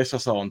reminded me of this I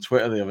saw on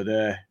Twitter the other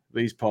day.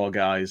 These poor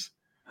guys,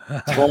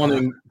 born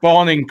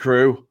in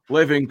Crewe,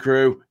 live in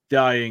Crewe,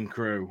 die in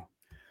Crewe.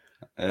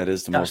 It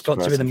is the That's most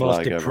got to be the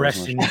most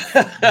depressing.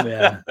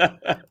 Yeah.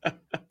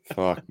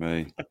 Fuck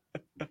me.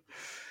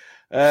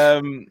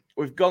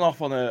 We've gone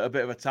off on a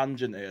bit of a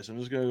tangent here, so I'm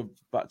just going to go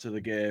back to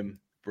the game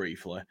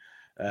briefly.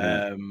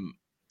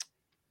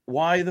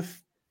 Why the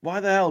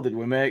hell did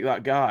we make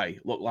that guy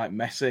look like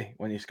Messi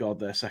when he scored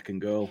their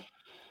second goal?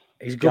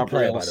 He's a good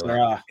player, by the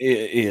way.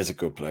 He is a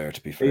good player,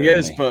 to be fair. He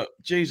is, but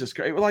Jesus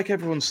Christ, it was like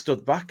everyone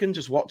stood back and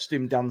just watched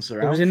him dance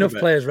around. There was enough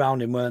players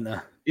around him, weren't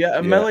there? Yeah,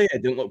 and Melier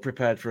didn't look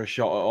prepared for a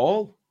shot at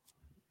all.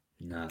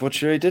 No. But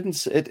sure, he didn't.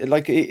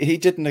 He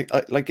didn't.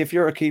 Like, if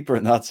you're a keeper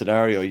in that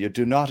scenario, you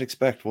do not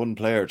expect one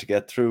player to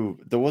get through.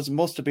 There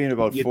must have been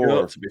about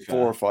 4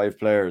 or 5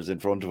 players in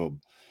front of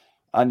him,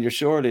 and you're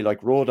surely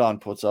like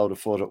Rodon puts out a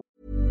foot.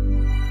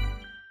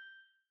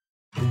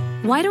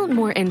 Why don't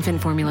more infant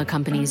formula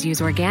companies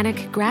use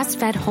organic,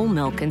 grass-fed whole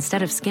milk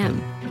instead of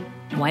skim?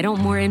 Why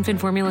don't more infant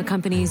formula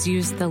companies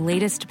use the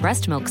latest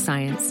breast milk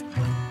science?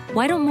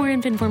 Why don't more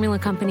infant formula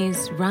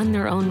companies run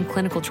their own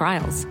clinical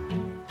trials?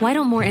 Why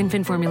don't more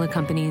infant formula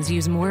companies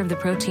use more of the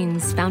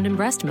proteins found in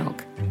breast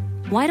milk?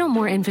 Why don't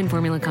more infant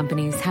formula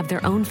companies have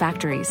their own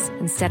factories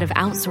instead of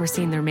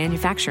outsourcing their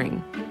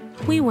manufacturing?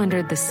 We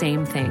wondered the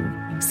same thing.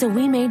 So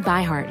we made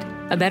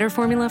ByHeart, a better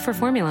formula for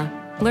formula.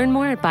 Learn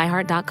more at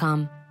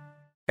byheart.com.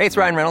 Hey, it's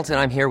Ryan Reynolds, and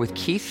I'm here with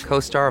Keith,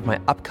 co-star of my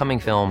upcoming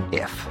film,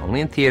 If, only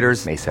in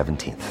theaters May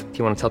 17th. Do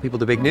you want to tell people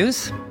the big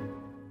news?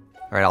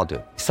 All right, I'll do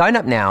it. Sign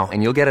up now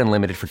and you'll get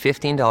unlimited for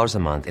 $15 a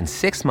month and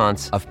 6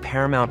 months of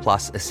Paramount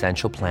Plus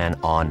Essential Plan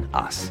on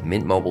us.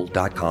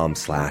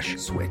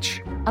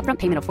 MintMobile.com/switch. Upfront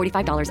payment of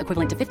 $45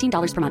 equivalent to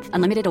 $15 per month.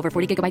 Unlimited over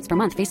 40 gigabytes per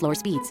month. Face lower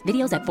speeds.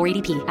 Videos at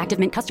 480p. Active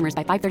Mint customers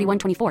by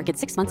 531.24 get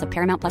 6 months of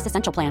Paramount Plus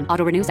Essential Plan.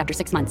 Auto renews after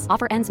 6 months.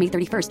 Offer ends May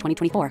 31st,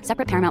 2024.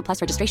 Separate Paramount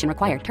Plus registration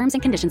required. Terms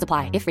and conditions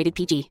apply if rated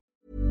PG.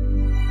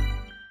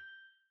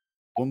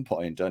 One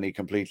point and he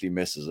completely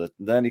misses it.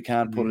 And then he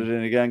can't put it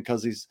in again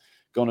because he's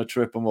going to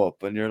trip him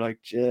up. And you're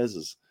like,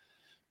 Jesus.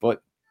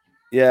 But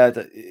yeah,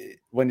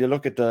 when you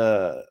look at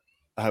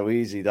how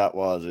easy that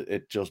was,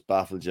 it just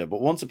baffles you.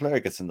 But once a player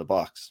gets in the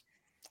box,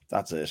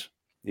 that's it.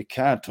 You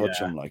can't touch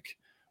him. Like,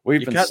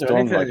 We've You been can't do stung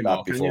anything like anymore,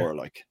 that can before. you?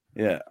 Like,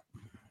 yeah,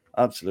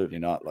 absolutely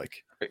not.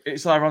 Like,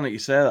 It's ironic you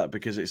say that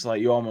because it's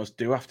like you almost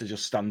do have to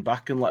just stand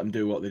back and let them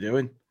do what they're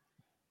doing.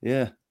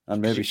 yeah,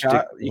 and 'Cause maybe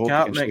you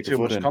can't make too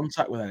much in.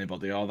 contact with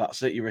anybody, or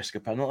that's it. You risk a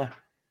penalty.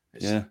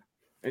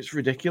 It's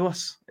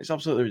ridiculous. It's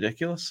absolutely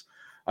ridiculous.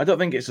 I don't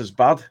think it's as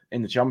bad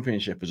in the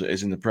Championship as it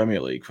is in the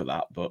Premier League for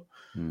that. But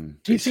do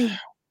you think?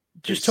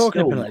 Just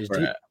talking of penalties,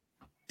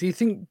 do you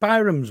think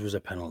Byram's was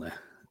a penalty?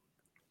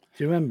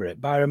 Do you remember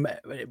it? Byram.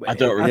 I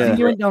don't remember. I think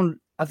he went down.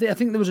 I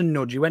think there was a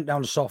nudge. He went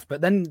down soft,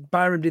 but then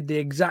Byram did the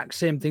exact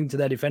same thing to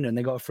their defender, and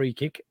they got a free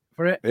kick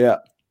for it. Yeah,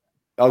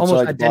 outside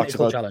almost the box,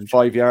 identical about challenge.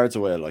 5 yards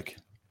away. Like,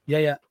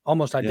 yeah,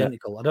 almost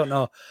identical. I don't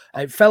know.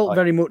 It felt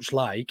very much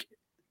like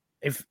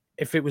if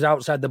it was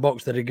outside the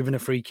box, they'd have given a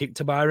free kick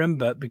to Byram,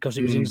 but because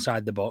it was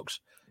inside the box,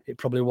 it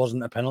probably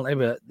wasn't a penalty.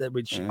 But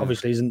which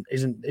obviously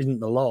isn't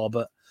the law.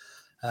 But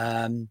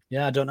I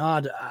don't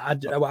know.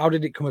 How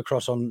did it come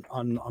across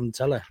on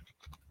telly?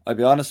 I'll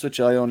be honest with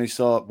you, I only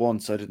saw it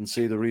once. I didn't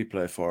see the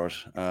replay for it.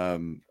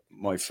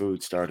 My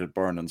food started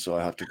burning, so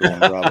I had to go and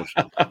grab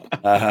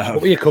it.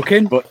 What were you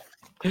cooking?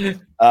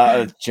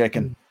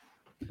 Chicken.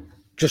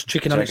 Just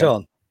chicken on its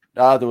own?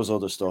 There was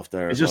other stuff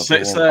there. It just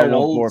sits there. I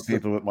want more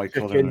people with my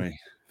culinary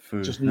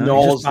food. Just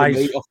gnaws the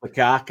meat off the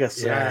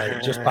carcass. Yeah,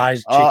 just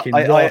buys chicken.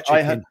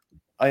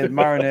 I had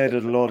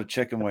marinated a load of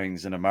chicken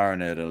wings in a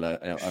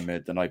marinade I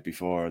made the night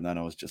before, and then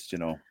I was just,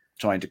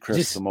 trying to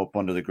crisp them up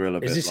under the grill a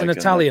bit. Is this an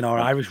Italian or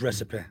Irish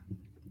recipe?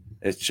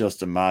 It's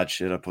just a mad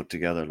shit I put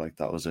together. Like,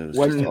 that was it.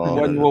 When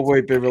will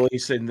we be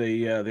releasing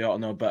the Ought to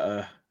Know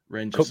Better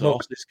range of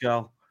sauce, this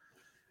Carl?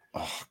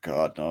 Oh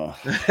God, no.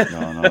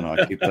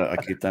 I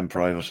keep them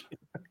private.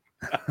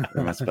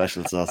 They're my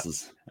special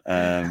sauces. We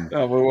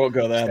won't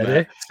go there,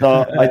 mate.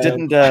 So I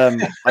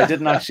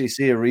didn't actually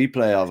see a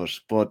replay of it,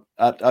 but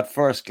at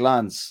first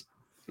glance,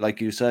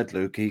 like you said,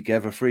 Luke, he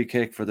gave a free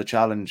kick for the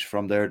challenge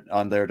on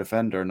their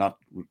defender, not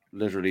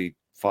literally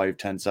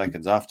 5-10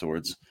 seconds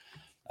afterwards.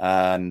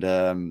 And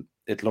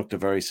it looked a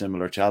very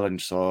similar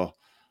challenge. So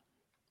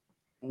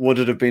would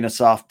it have been a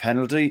soft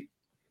penalty,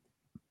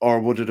 or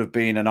would it have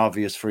been an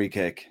obvious free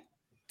kick?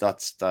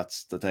 That's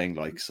the thing.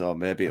 Like, so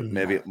maybe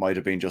it might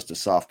have been just a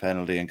soft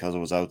penalty, and because it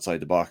was outside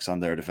the box on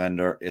their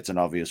defender, it's an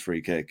obvious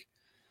free kick.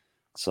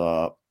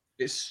 So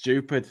it's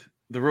stupid.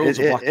 The rules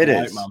are black and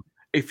white, man.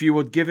 If you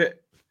would give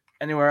it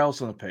anywhere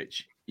else on the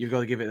pitch, you've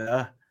got to give it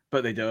there,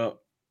 but they don't.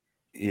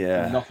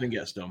 Yeah, nothing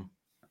gets done.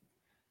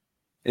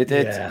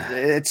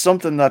 It's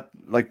something that,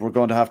 like, we're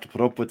going to have to put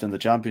up with in the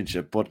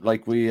Championship. But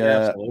like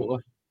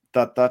absolutely.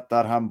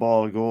 that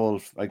handball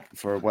goal, like,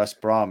 for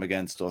West Brom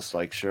against us,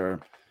 like, sure,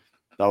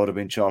 that would have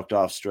been chalked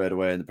off straight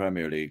away in the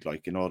Premier League.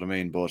 Like, you know what I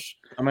mean? But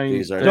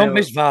don't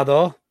miss VAR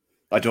though.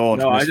 I don't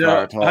miss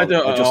VAR at all. I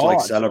just like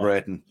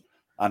celebrating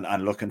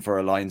and looking for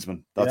a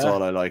linesman. That's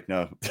all I like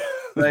now.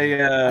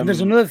 And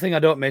there's another thing I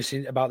don't miss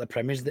about the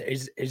Premier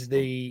is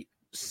the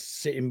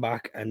sitting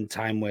back and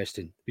time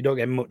wasting. You don't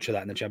get much of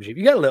that in the Championship.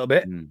 You get a little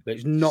bit, but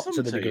it's not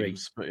to the degree.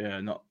 But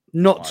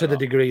not to the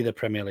degree of the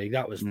Premier League.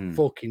 That was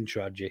fucking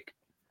tragic.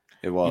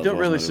 It was. You don't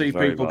really see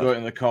people going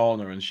in the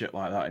corner and shit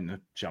like that in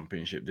the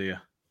Championship, do you?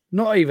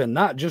 Not even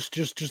that. Just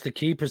the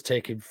keepers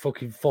taking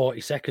fucking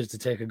 40 seconds to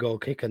take a goal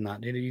kick and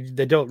that.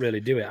 They don't really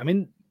do it. I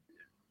mean,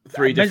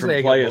 3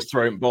 different players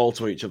throwing ball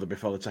to each other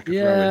before they take a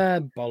throw in. Yeah,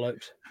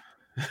 bollocks.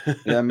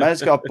 Yeah,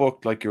 Mez got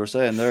booked, like you were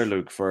saying there,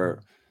 Luke,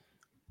 for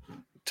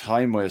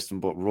time wasting,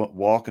 but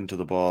walking to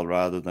the ball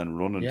rather than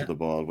running to the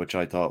ball, which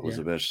I thought was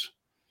a bit,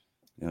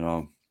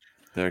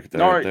 they're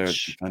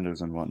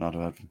defenders and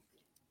whatnot.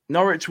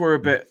 Norwich were a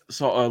bit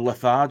sort of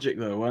lethargic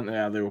though, weren't they?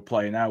 How they were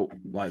playing out,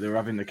 like they were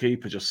having the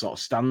keeper just sort of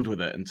stand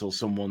with it until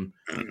someone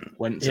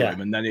went to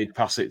him, and then he'd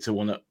pass it to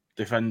one of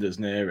the defenders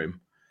near him.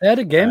 They had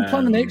a game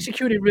plan and they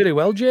executed really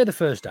well, Jay, the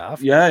first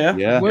half.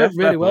 Yeah. Worked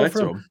really well for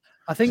them.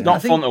 I think it's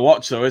not fun to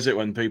watch, though, is it,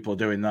 when people are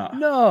doing that?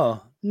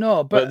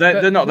 No, but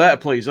they're not there to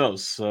please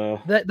us. So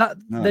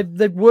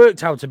they've worked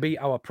how to beat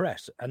our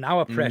press, and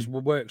our press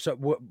works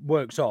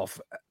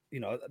off.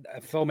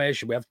 A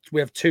formation. We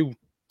have two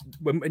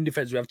in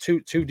defense. We have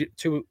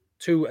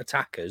two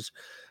attackers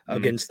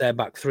against their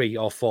back 3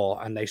 or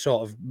 4, and they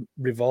sort of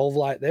revolve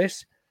like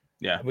this.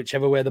 Yeah,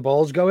 whichever way the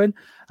ball's going,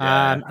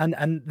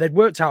 and they'd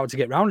worked out to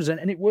get round us,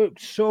 and it worked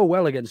so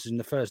well against us in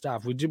the first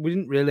half. We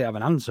didn't really have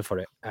an answer for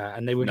it,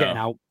 and they were getting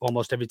out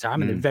almost every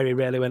time, and they very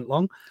rarely went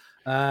long.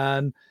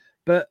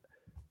 But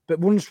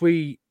once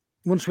we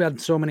had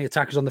so many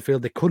attackers on the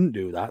field, they couldn't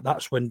do that.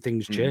 That's when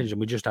things changed,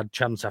 and we just had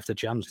chance after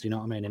chance. Do you know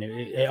what I mean? And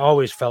it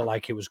always felt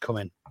like it was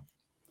coming.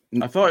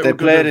 I thought they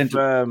played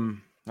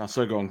into.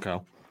 So go on,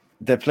 Cal.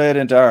 They played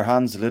into our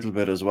hands a little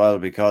bit as well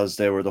because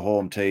they were the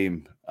home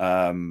team.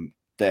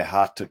 They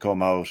had to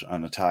come out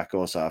and attack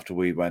us after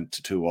we went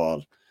to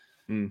 2-2.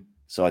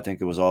 So I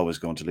think it was always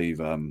going to leave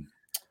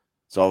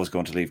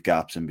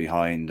gaps in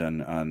behind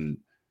and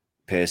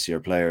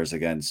pacier players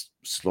against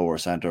slower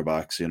centre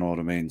backs. You know what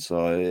I mean?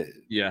 So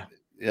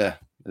it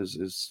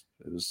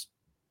was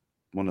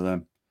one of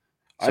them.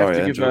 Sorry,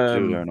 I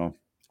interrupted you there. No.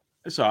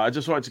 So I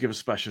just wanted to give a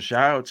special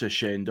shout out to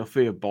Shane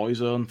Duffy of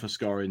Boyzone for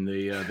scoring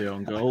the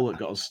own goal that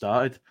got us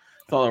started.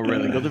 Thought they were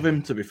really good of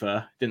him, to be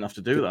fair. Didn't have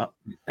to do that.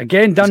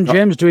 Again, Dan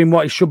James doing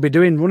what he should be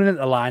doing, running at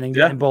the line and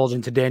getting Yeah. balls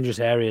into dangerous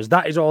areas.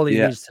 That is all he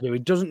Yeah. needs to do. He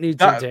doesn't need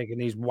to be taking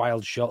these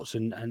wild shots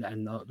and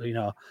you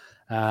know,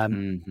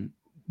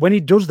 when he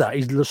does that,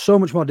 he's so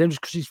much more dangerous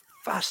because he's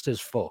fast as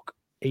fuck.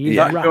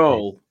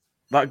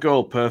 That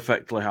goal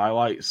perfectly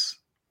highlights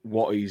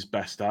what he's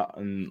best at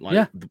and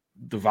like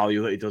the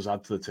value that he does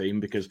add to the team,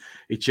 because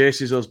he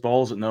chases those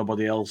balls that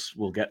nobody else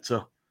will get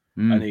to.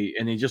 And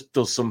he just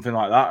does something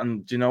like that.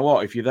 And do you know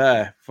what? If you're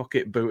there, fuck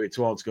it, boot it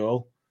towards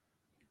goal.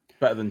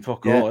 Better than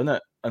fuck all, isn't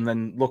it? And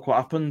then look what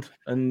happened.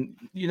 And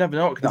you never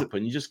know what can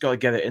happen. You just got to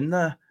get it in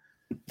there.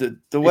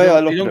 The way I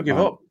look you at don't it, give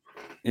man, up.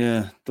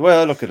 Yeah, the way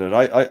I look at it,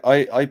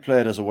 I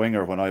played as a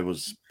winger when I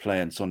was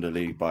playing Sunday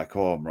League back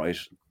home, right?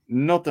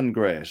 Nothing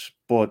great,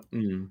 but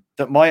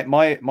that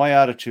my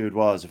attitude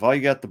was, if I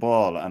get the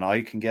ball and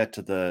I can get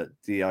to the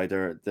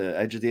either the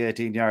edge of the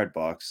 18-yard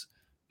box,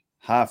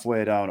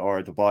 halfway down,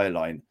 or the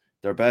byline,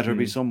 there better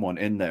be someone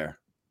in there.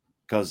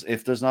 Because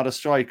if there's not a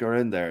striker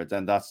in there,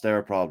 then that's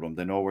their problem.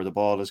 They know where the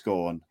ball is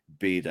going.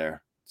 Be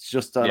there. It's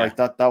just like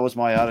that. That was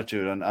my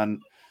attitude,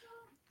 and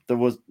there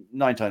was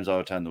 9 times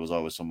out of 10 there was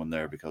always someone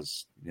there,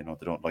 because you know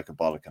they don't like a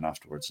bollocking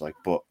afterwards. Like,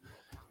 but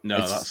no,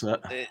 that's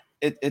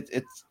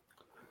it.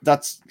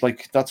 That's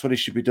what he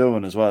should be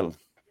doing as well.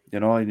 You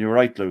know, and you're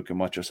right, Luke, in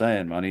what you're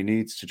saying, man. He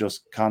needs to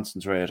just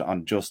concentrate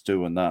on just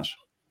doing that.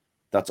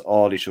 That's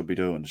all he should be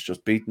doing. It's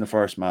just beating the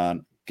first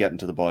man, getting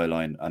to the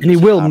byline, and he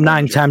will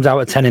 9 times out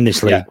of 10 in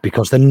this league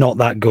because they're not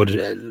that good,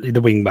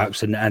 the wing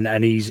backs,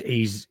 and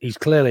he's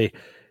clearly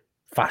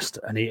fast,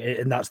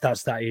 and that's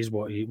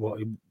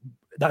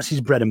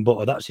his bread and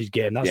butter. That's his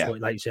game. That's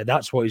what, like you said,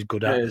 that's what he's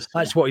good at.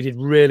 That's what he did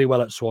really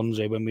well at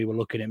Swansea when we were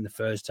looking at him the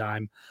first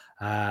time.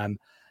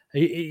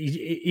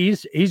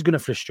 He's going to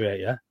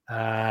frustrate you,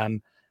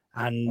 and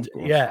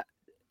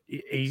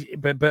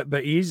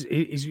but he's.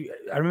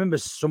 I remember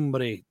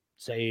somebody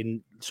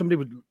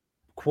would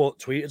quote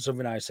tweeted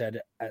something I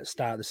said at the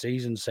start of the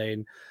season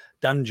saying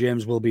Dan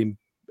James will be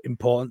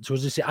important to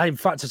us this season. In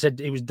fact, I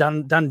said it was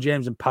Dan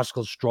James and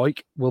Pascal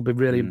Struijk will be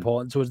really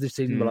important to us this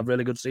season. We'll have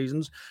really good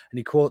seasons. And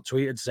he quote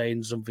tweeted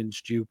saying something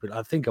stupid.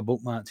 I think I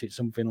bookmarked it,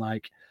 something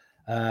like,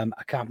 I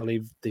can't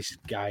believe this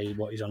guy,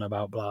 what he's on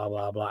about, blah,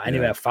 blah, blah.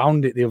 Anyway, I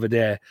found it the other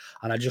day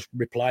and I just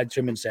replied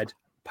to him and said,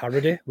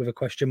 parody with a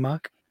question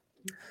mark.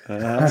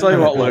 I'll tell you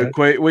what, Luke,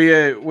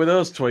 we with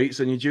those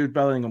tweets and your Jude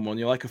Bellingham one,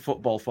 you're like a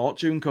football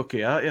fortune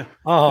cookie, aren't you?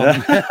 Oh,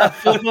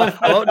 football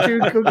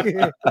fortune cookie.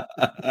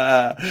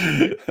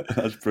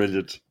 That's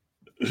brilliant.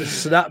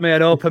 Just snap me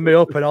and open me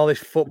up and all this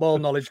football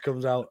knowledge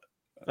comes out.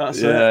 That's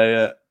it.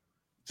 Yeah.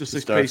 Just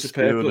this piece of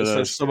paper that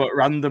says something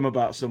random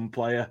about some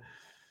player.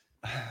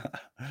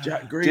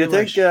 Jack Grealish. Do you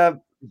think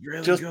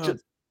really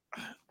good.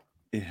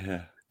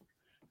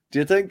 Do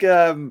you think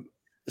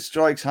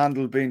Strike's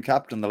handled being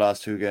captain the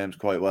last 2 games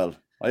quite well?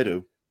 I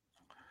do.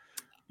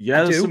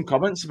 Yeah, there's some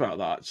comments about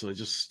that actually.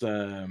 Just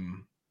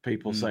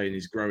people saying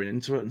he's growing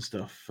into it and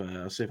stuff.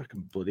 I'll see if I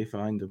can bloody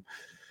find him.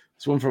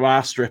 There's one from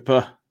R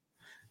Stripper.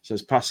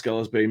 Says Pascal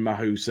has been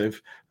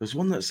mahusive. There's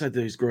one that said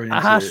that he's growing into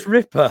Ass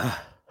Ripper.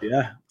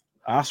 Yeah.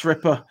 Ass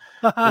Ripper.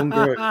 One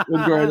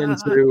growing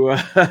into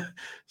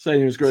saying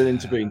he was growing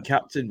into being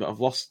captain, but I've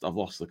lost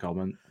the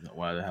comment. I don't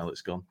know where the hell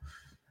it's gone.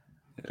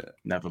 Yeah,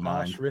 never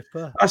mind. Ass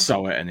Ripper. I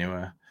saw it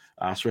anyway.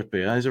 Ass Ripper.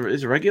 Yeah,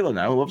 he's a regular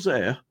now. Loves it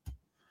here.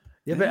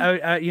 Yeah,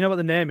 but you know what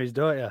the name is,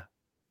 don't you?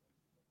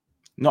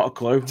 Not a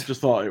clue.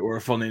 Just thought it were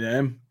a funny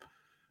name.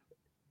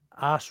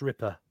 Ass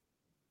Ripper.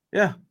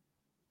 Yeah.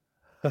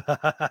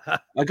 I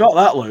got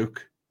that,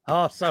 Luke.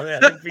 Oh, sorry, I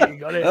didn't think you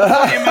got it.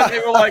 You meant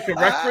it were like a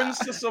reference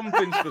to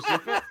something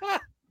specific.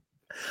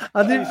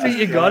 I didn't think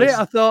you got it.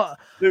 I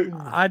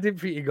didn't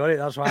think you got it.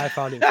 That's why I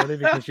found it funny,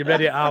 because you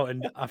read it out,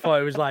 and I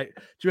thought it was like,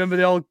 do you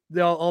remember all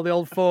the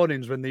old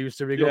phone-ins when they used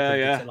to ring up?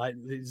 And like,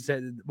 they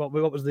said, what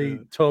was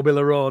the Toby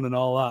Larone and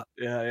all that?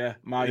 Yeah,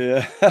 Mike.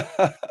 Yeah.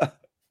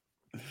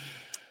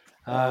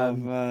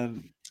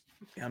 Man.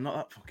 Yeah, I'm not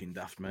that fucking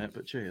daft, mate.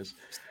 But cheers.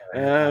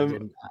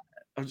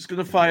 I'm just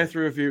going to fire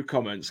through a few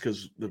comments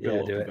because they're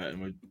built up a bit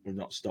and we've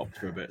not stopped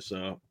for a bit.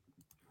 So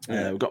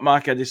we've got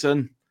Mark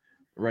Edison,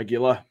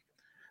 regular.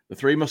 The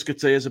Three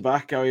Musketeers are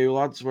back. How are you,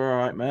 lads? We're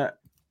all right, mate.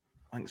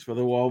 Thanks for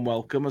the warm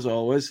welcome, as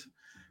always.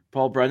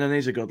 Paul Brennan,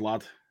 he's a good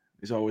lad.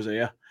 He's always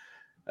here.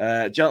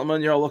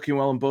 Gentlemen, you're all looking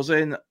well and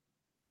buzzing.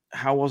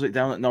 How was it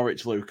down at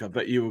Norwich, Luke? I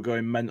bet you were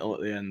going mental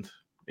at the end.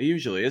 It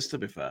usually is, to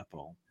be fair,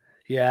 Paul.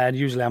 Yeah, and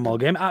usually I'm all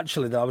game.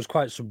 Actually, though, I was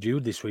quite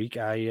subdued this week.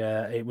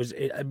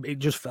 It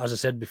just, as I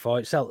said before,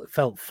 it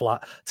felt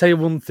flat. Tell you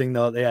one thing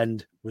though, at the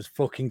end was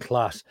fucking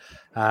class.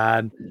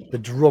 The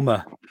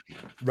drummer,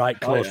 right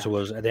close to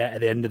us at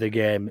the end of the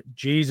game.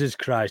 Jesus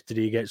Christ, did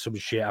he get some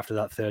shit after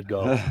that third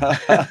goal?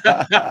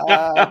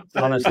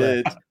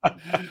 Honestly,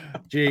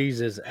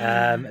 Jesus,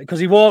 because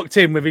he walked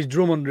in with his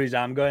drum under his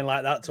arm, going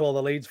like that to all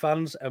the Leeds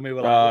fans, and we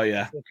were like, "Oh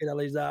yeah, what the fucking hell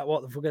is that?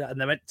 What the fuck is that?"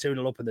 And they went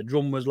 2-0 up, and the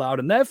drum was loud,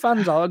 and their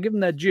fans, I'll give them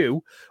their due.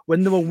 knew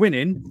when they were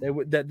winning,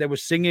 they were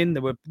singing. They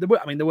were.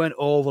 I mean, they weren't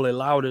overly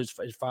loud as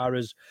far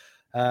as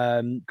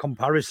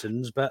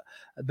comparisons, but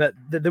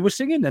they were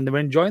singing and they were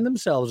enjoying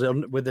themselves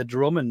with the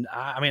drum. And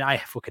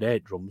I fucking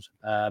hate drums.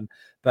 But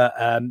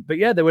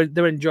yeah, they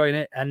were enjoying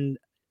it. And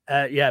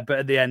but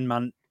at the end,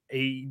 man,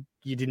 you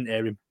didn't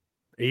hear him.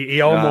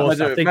 He almost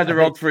made a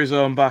rod for his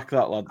own back,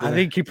 that lad. I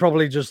think he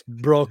probably just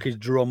broke his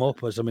drum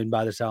up or something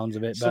by the sounds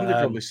of it. Somebody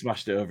probably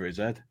smashed it over his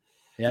head.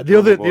 Yeah, the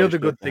other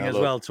good thing as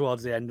well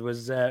towards the end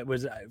was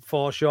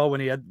Forshaw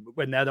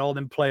when they had all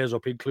them players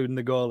up, including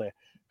the goalie,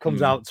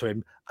 comes out to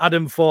him.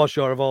 Adam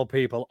Forshaw of all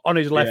people on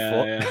his left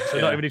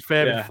foot, not even his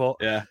favourite foot.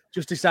 Yeah,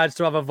 just decides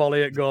to have a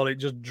volley at goal. It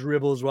just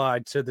dribbles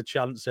wide to the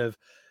chance of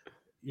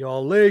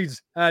your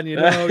Leeds, and you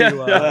know you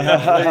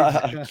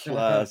are.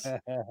 Class.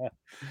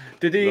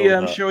 Did he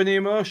show any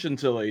emotion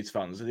to Leeds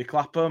fans? Did he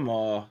clap them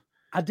or?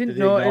 I didn't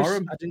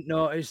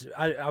notice.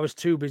 I was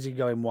too busy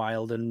going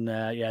wild, and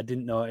I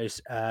didn't notice.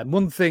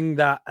 One thing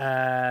that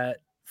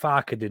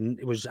Farker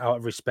didn't. It was out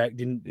of respect.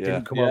 Didn't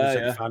come over to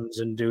the fans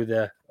and do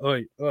the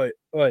oi oi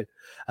oi.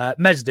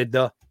 Mez did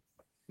though.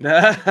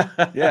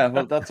 Yeah,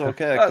 well, that's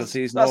okay because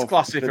he's no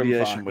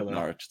affiliation with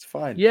Norwich. It's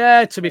fine.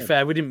 Yeah, to be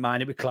fair, we didn't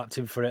mind it. We clapped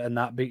him for it and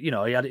that. But he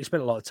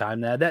spent a lot of time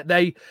there.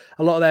 A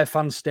lot of their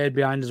fans stayed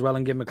behind as well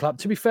and gave him a clap.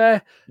 To be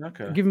fair,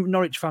 give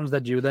Norwich fans their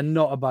due. They're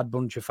not a bad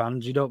bunch of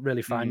fans. You don't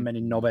really find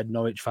many knobhead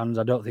Norwich fans.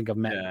 I don't think I've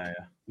met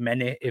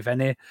many, if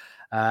any.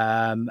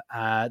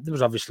 There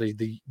was obviously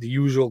the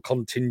usual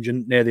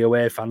contingent near the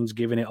away fans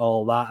giving it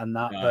all that and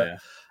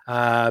that.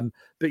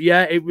 But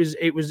yeah, it was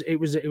a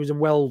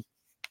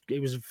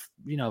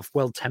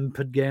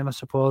well-tempered game, I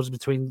suppose,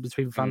 between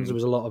fans. There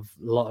was a lot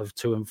of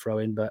to and fro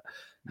in, but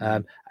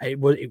it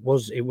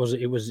was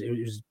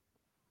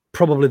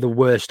probably the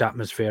worst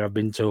atmosphere I've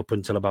been to up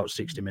until about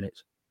 60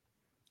 minutes.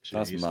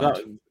 That's mad.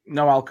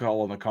 No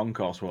alcohol on the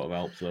concourse would have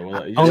helped though,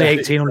 will it? Only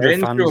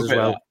 1,800 fans as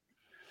well.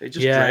 It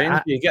just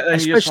drains. You get there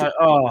and you're just like,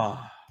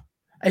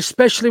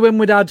 Especially when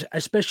we'd had a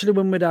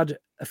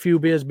few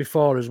beers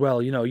before as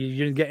well.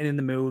 You're getting in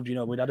the mood.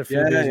 We'd had a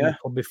few beers in the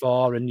pub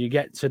before, and you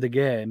get to the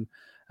game,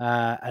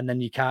 and then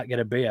you can't get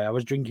a beer. I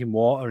was drinking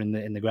water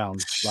in the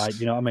ground. Like,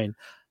 you know what I mean?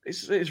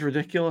 It's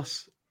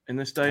ridiculous in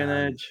this day and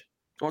age.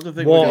 What do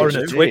they think? Water and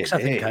a Twix,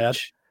 I think I had.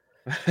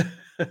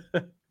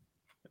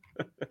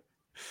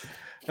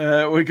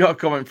 We got a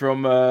comment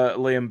from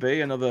Liam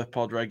B, another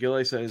pod regular.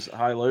 He says,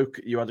 "Hi Luke,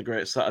 you had a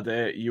great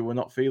Saturday. You were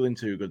not feeling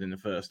too good in the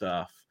first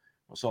half.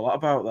 What's all that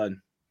about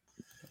then?"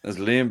 As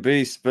Liam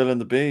B spilling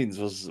the beans,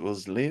 was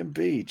Liam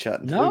B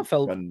chatting? No,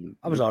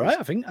 I was all right.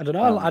 I think I don't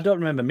know. I don't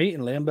remember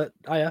meeting Liam, but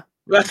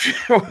That's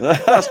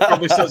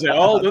probably says it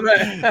all, doesn't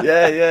it?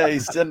 Yeah.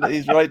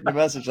 He's writing a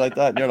message like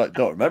that, and you're like,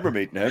 "Don't remember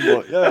meeting him,"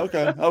 but yeah,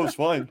 okay, I was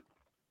fine.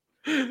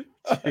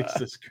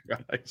 Jesus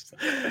Christ.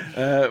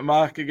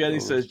 Mark again, he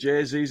says,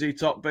 "JZZ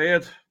top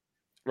beard.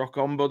 Rock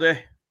on, buddy.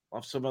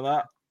 Have some of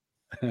that."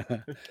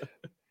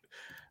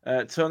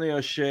 Tony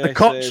O'Shea the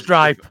cock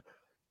stripe.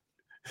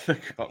 The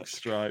cock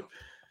stripe.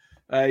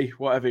 Hey,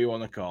 whatever you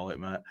want to call it,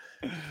 mate.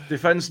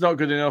 Defense not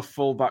good enough,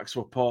 fullbacks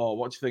were poor.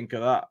 What do you think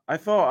of that? I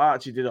thought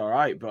Archie did all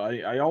right,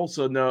 but I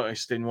also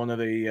noticed in one of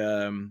the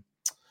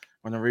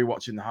when I'm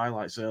rewatching the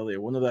highlights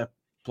earlier, one of their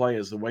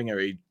players, the winger,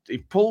 he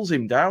pulls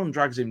him down,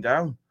 drags him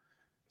down.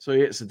 So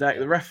he hits the deck.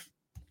 The ref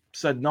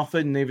said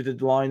nothing, neither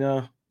did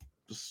Liner.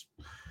 Just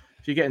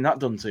if you're getting that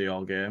done to you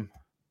all game,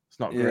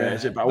 it's not great,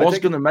 is it? But I was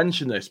going to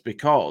mention this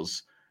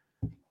because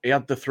he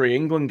had the 3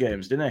 England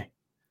games, didn't he?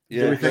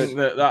 Yeah. Do we think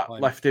that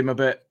left him a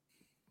bit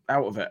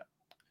out of it?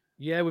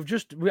 Yeah, I've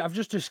just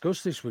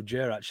discussed this with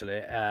Jer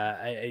actually.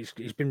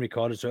 It's been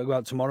recorded, so it'll go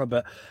out tomorrow.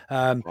 But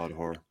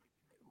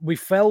we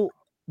felt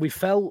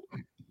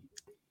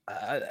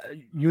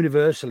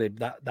universally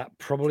that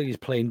probably is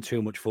playing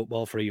too much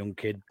football for a young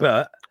kid.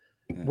 But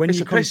when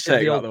you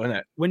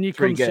consider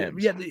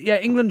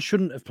England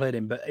shouldn't have played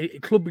him, but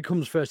club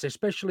becomes first,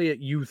 especially at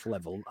youth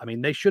level. I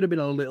mean, they should have been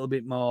a little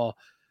bit more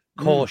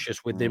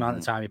cautious with the amount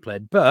of time he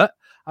played. But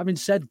having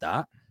said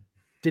that,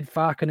 did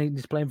Farker need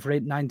to play him for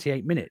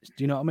 98 minutes?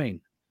 Do you know what I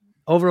mean?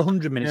 Over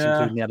 100 minutes,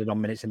 including the added-on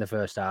minutes in the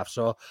first half.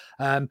 So,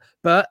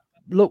 but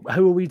look,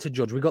 who are we to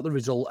judge? We got the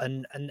result,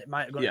 and it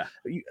might have gone. Yeah.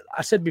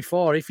 I said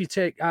before, if you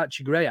take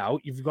Archie Gray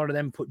out, you've got to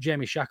then put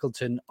Jamie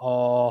Shackleton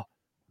or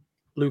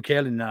Luke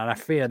Ayling in, and I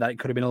fear that it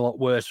could have been a lot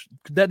worse.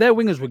 Their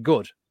wingers were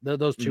good.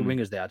 Those 2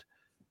 wingers they had.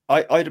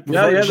 I'd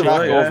prefer Shack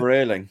over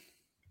Ayling.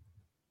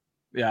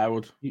 Yeah, I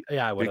would.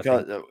 Yeah, I would.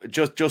 Because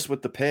just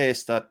with the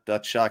pace that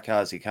Shaq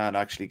has, he can't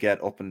actually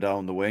get up and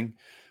down the wing.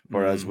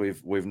 Whereas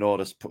we've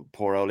noticed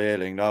poor old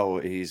Ayling now,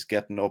 he's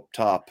getting up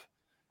top,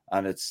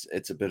 and it's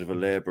a bit of a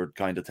laboured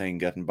kind of thing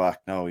getting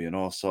back now,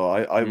 So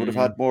I would have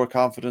had more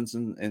confidence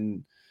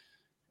in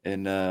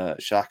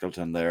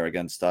Shackleton there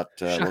against that.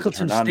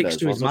 Shackleton sticks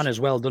to his man as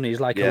well, doesn't he? He's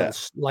like a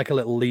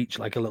little leech,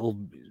 like a little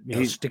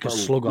stick a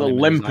slug on him.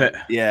 Limpet.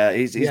 Yeah,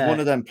 he's one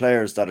of them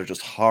players that are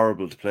just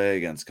horrible to play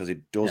against because he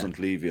doesn't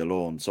leave you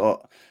alone.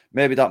 So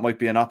maybe that might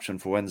be an option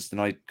for Wednesday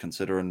night,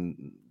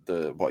 considering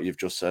what you've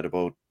just said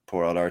about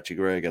poor old Archie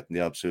Gray getting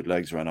the absolute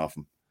legs run off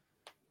him.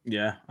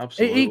 Yeah,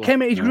 absolutely.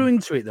 He grew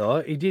into it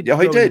though. He did.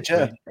 Yeah, he did.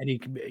 Yeah, and he,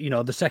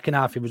 the second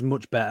half he was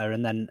much better,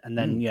 and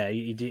then yeah,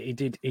 he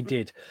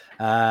did.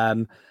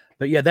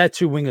 But yeah, their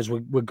two wingers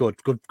were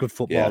good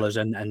footballers,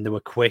 and they were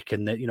quick,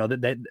 and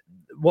they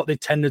what they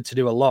tended to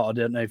do a lot. I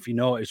don't know if you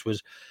noticed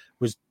was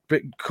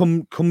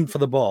come for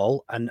the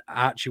ball, and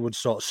Archie would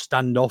sort of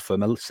stand off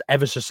him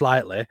ever so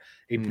slightly.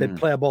 They'd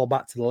play a ball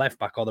back to the left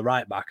back or the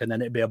right back, and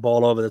then it'd be a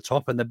ball over the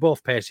top. And they're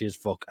both pacey as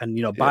fuck.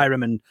 And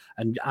Byram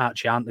and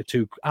Archie aren't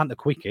the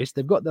quickest.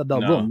 They'll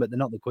run, but they're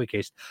not the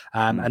quickest.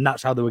 And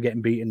that's how they were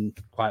getting beaten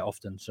quite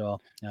often.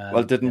 So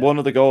didn't one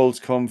of the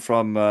goals come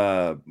from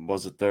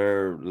was it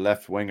their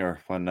left winger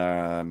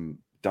when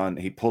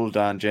he pulled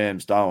Dan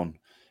James down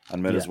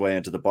and made his way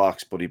into the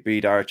box, but he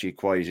beat Archie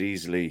quite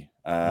easily.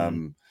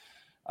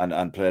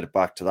 And played it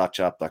back to that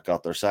chap that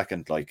got their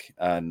second,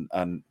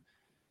 and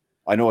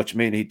I know what you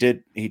mean. He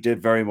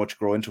did very much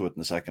grow into it in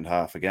the second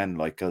half again,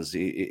 because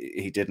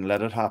he didn't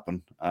let it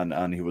happen,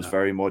 and he was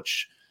very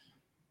much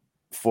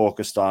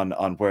focused on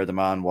where the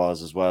man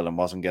was as well, and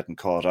wasn't getting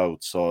caught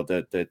out. So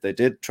they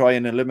did try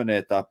and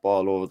eliminate that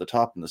ball over the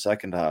top in the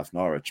second half,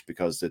 Norwich,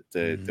 because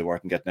they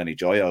weren't getting any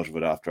joy out of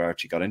it after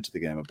Archie got into the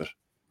game a bit.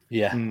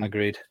 Yeah,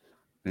 agreed.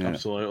 Yeah,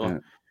 absolutely. Yeah.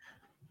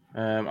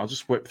 I'll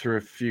just whip through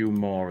a few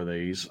more of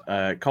these.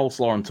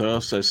 Coleslaw and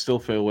Toast says, still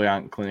feel we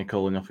aren't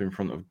clinical enough in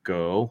front of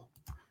goal.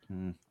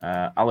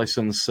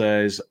 Allison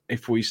says,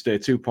 if we stay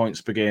 2 points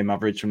per game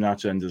average from now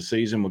to the end of the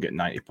season, we'll get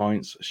 90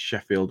 points.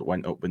 Sheffield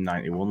went up with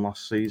 91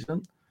 last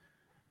season.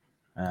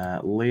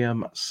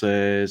 Liam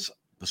says,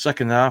 the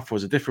second half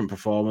was a different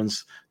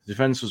performance. The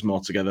defence was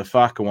more together.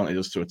 Farker wanted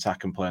us to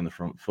attack and play on the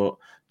front foot.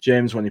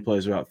 James, when he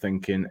plays without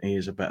thinking, he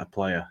is a better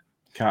player.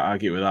 Can't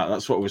argue with that.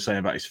 That's what we were saying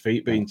about his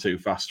feet being too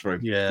fast for him.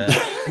 Yeah,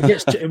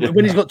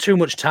 when he's got too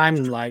much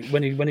time, like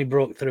when he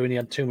broke through and he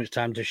had too much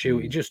time to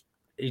shoot,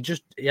 he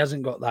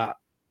hasn't got that.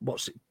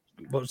 What's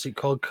it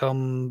called?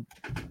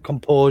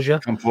 Composure.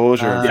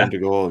 To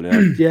goal. Yeah.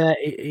 Yeah,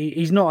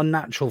 he's not a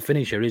natural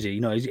finisher, is he?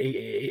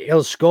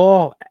 He'll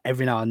score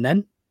every now and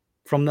then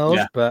from those,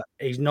 but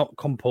he's not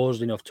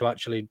composed enough to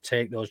actually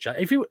take those shots.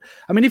 If he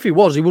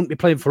was, he wouldn't be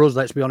playing for us.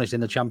 Let's be honest,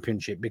 in the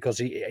Championship, because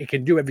he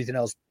can do everything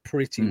else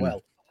pretty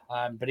well.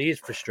 But he is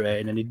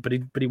frustrating, but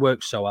he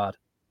works so hard.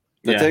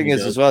 The thing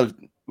is, as well,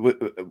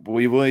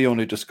 we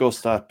only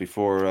discussed that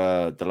before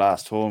the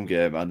last home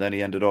game, and then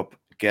he ended up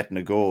getting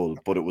a goal,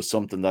 but it was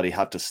something that he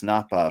had to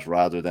snap at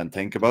rather than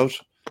think about.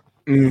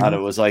 And it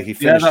was like he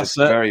finished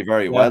it very,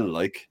 very well.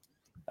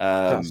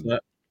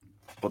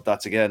 But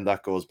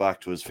that goes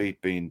back to his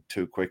feet being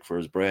too quick for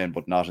his brain,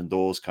 but not in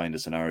those kind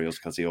of scenarios,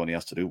 because he only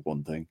has to do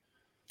one thing.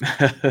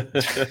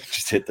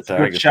 Just hit the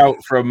target. Good shout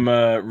from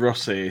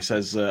Russie. He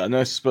says, I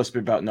know it's supposed to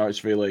be about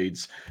Norwich v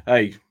Leeds.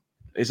 Hey,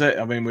 is it?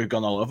 I mean, we've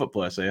gone all over the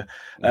place here.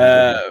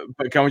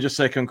 But can we just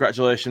say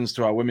congratulations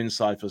to our women's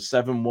side for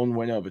 7-1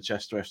 win over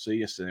Chester FC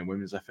yesterday in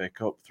Women's FA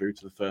Cup through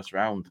to the first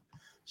round.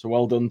 So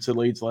well done to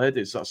Leeds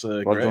ladies. That's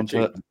a great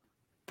achievement. To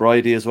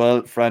Berardi as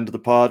well, friend of the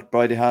pod,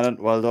 Berardi Hannon.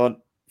 Well done.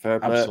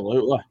 Fair play.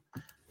 Absolutely.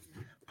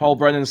 Paul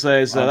Brennan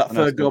says that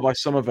third goal by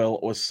Somerville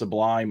was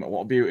sublime.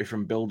 What a beauty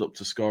from build-up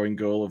to scoring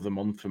goal of the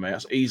month for me.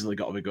 That's easily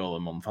got to be goal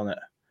of the month, hasn't it?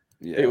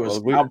 Yeah, it was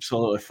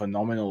absolutely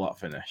phenomenal, that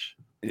finish.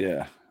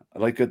 Yeah, I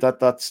like it.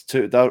 That's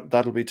two.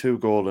 That'll be two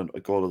goal of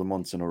the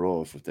months in a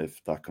row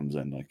if that comes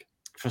in. Like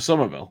for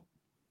Somerville.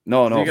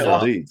 No,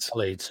 for Leeds.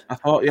 Leeds. I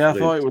thought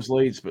it was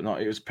Leeds, but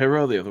not. It was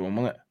Pirro, the other one,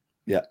 wasn't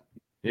it?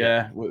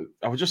 Yeah.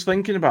 I was just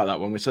thinking about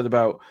that when we said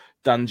about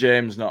Dan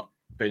James not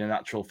being a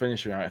natural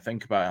finisher. I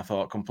think about it. I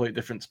thought complete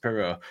different to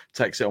Pirro.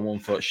 Takes it on one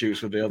foot,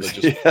 shoots with the other,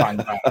 just bang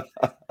back.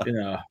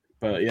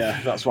 But yeah,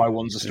 that's why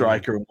one's a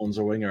striker and one's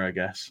a winger, I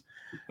guess.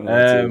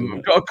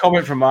 I've got a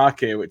comment from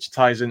Mark here, which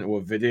ties into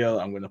a video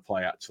that I'm going to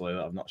play actually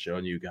that I've not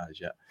shown you guys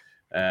yet.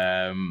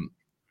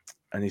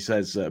 And he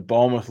says,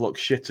 Bournemouth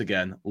looks shit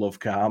again. Love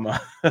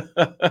karma.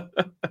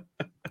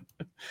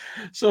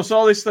 So I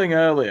saw this thing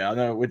earlier. I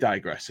know we're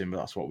digressing, but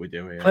that's what we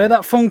do here. Play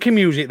that funky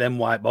music then,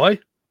 white boy.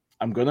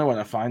 I'm gonna when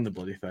I find the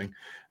bloody thing.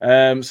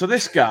 So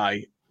this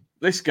guy,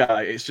 this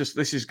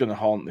is gonna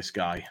haunt this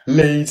guy.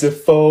 Leeds are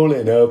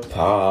falling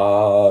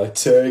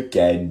apart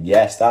again.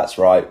 Yes, that's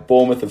right.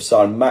 Bournemouth have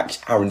signed Max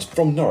Aarons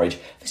from Norwich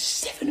for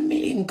 £7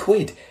 million.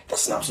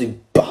 That's an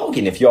absolute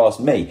bargain if you ask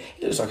me.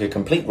 He looks like a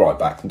complete right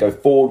back, can go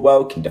forward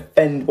well, can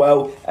defend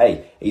well.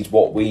 Hey, he's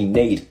what we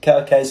need.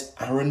 Kirkes,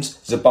 Aarons,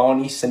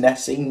 Zabani,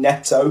 Senesi,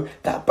 Neto.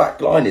 That back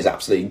line is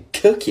absolutely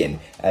cooking.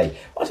 Hey,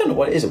 I don't know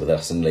what it is with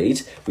us in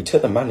Leeds. We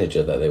took the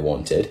manager that they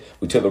wanted.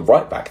 We took the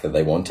right back that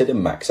they wanted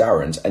in Max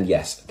Aarons. And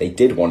yes, they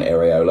did want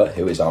Areola,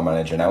 who is our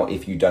manager now,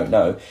 if you don't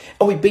know.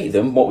 And we beat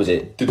them, what was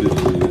it?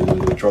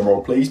 Drum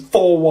roll, please.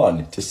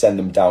 4-1 to send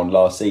them down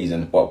last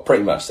season. Well,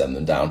 pretty much send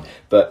them down.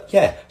 But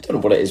yeah, I don't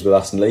know what it is with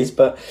us in Leeds,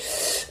 but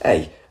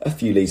hey, a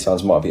few Leeds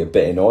fans might be a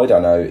bit annoyed. I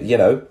know,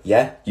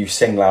 you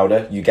sing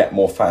louder, you get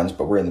more fans,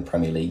 but we're in the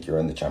Premier League, you're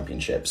in the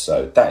Championship.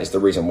 So that is the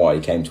reason why he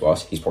came to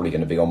us. He's probably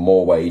going to be on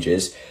more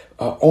wages.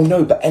 Oh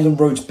no, but Ellen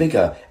Road's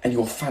bigger and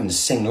your fans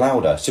sing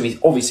louder. So he's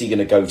obviously going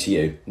to go to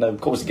you. No,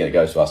 of course he's going to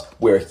go to us.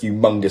 We're a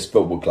humongous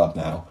football club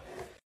now.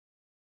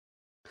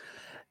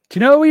 Do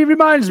you know who he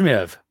reminds me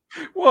of?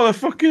 What a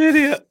fucking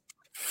idiot.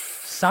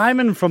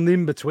 Simon from the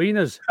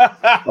In-Betweeners.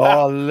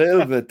 Oh, a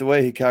little bit, the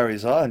way he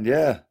carries on,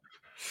 yeah.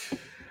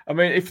 I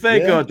mean, if they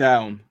go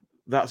down,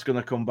 that's going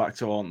to come back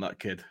to haunt that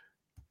kid.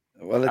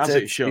 Well,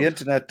 it's the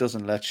internet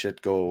doesn't let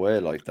shit go away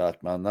like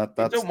that, man. That's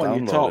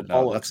downloaded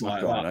now. That's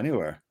not going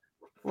anywhere.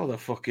 What a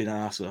fucking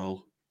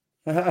arsehole.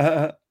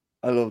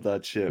 I love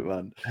that shit,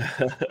 man.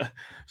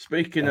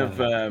 Speaking of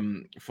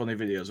funny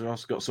videos, I've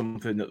also got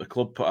something that the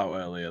club put out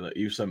earlier that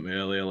you sent me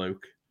earlier,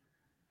 Luke.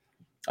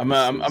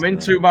 I'm in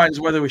two minds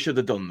whether we should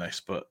have done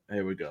this, but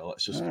here we go.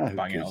 Let's just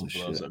bang it on for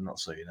those that have not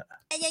seen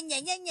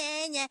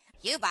it.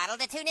 You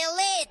bottled a 2-0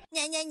 lead.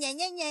 Yes!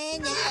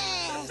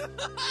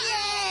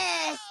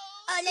 Yes!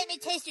 Oh, let me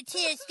taste your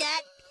tears,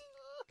 Scott.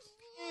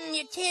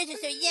 Your tears are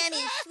so yummy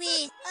and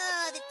sweet.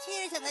 Oh, the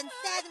tears of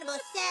unfathomable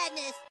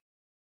sadness.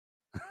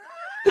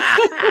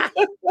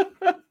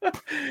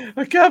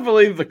 I can't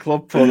believe the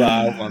club put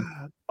that out,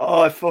 man.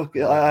 Oh, I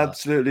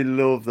absolutely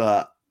love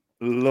that.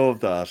 Love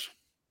that.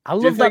 I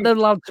love that they're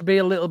allowed to be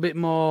a little bit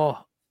more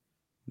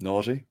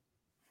naughty,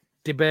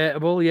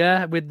 debatable,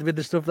 with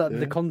the stuff that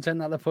the content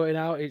that they're putting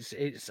out.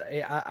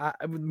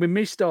 We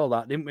missed all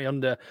that, didn't we?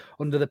 Under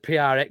the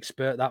PR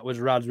expert that was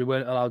Rads, we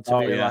weren't allowed to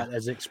be like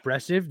as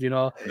expressive, you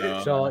know.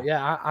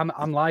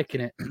 I'm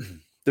liking it.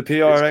 The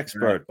PR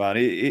expert, man,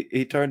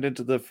 he turned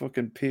into the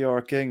fucking PR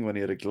king when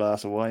he had a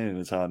glass of wine in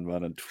his hand,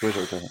 man, and Twitter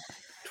and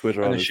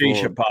a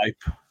shisha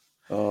pipe.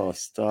 Oh,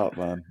 stop,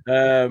 man.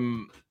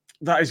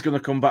 That is going to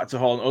come back to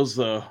haunt us,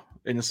 though,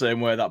 in the same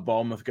way that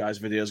Bournemouth guy's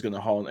video is going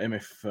to haunt him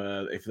if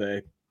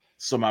they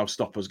somehow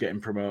stop us getting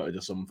promoted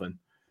or something.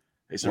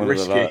 It's a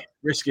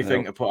risky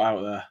thing to put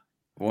out there.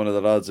 One of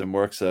the lads in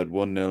work said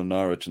 1-0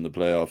 Norwich in the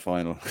playoff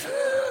final.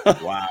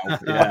 Wow,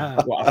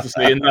 yeah. What after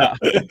seeing that?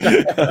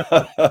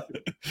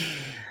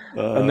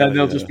 And then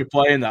they'll just be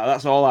playing that.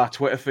 That's all our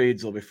Twitter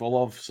feeds will be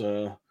full of.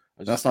 So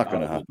that's not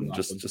going to happen.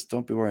 Just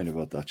don't be worrying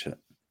about that shit.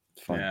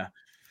 It's fine. Yeah.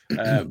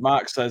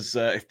 Mark says,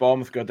 if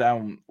Bournemouth go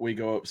down, we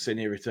go up.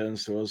 Cine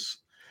returns to us.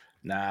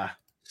 Nah.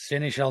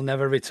 Cine shall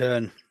never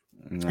return.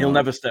 No. He'll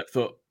never step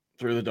foot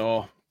through the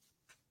door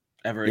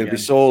ever again. He'll be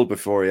sold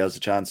before he has a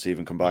chance to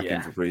even come back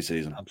in for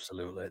pre-season.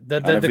 Absolutely.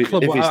 The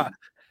club...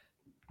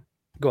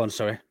 Go on,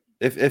 sorry.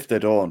 If they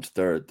don't,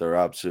 they're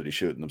absolutely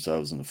shooting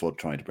themselves in the foot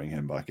trying to bring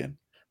him back in.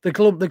 The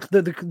club have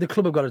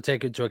got to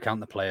take into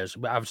account the players.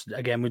 We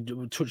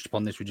touched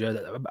upon this with you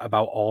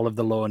about all of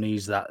the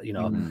loanees that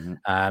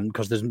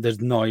because there's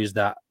noise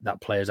that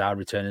players are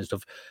returning and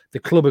stuff. The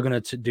club are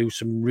going to do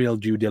some real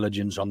due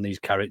diligence on these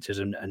characters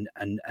and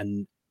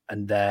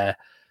their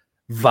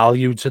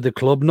value to the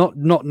club,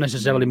 not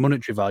necessarily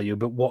monetary value,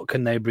 but what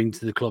can they bring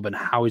to the club and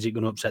how is it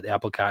going to upset the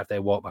apple cart if they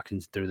walk back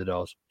through the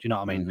doors? Do you know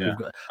what I mean? Yeah,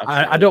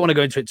 I don't want to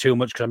go into it too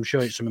much because I'm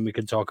sure it's something we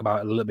can talk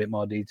about in a little bit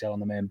more detail on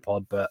the main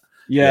pod, but.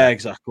 Yeah,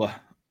 exactly.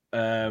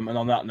 And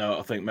on that note,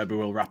 I think maybe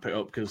we'll wrap it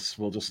up because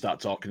we'll just start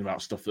talking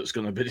about stuff that's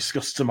going to be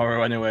discussed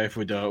tomorrow anyway if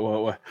we don't,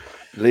 won't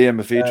we? Liam,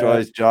 if he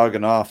tries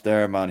jogging off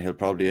there, man, he'll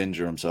probably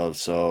injure himself.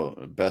 So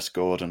best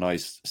go at a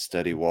nice,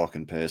 steady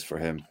walking pace for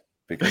him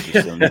because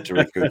we still need to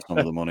recoup some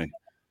of the money.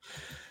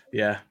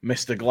 Yeah,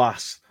 Mr.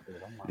 Glass.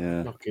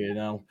 Yeah. Okay,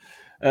 now.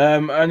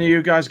 Any of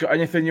you guys got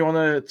anything you want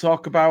to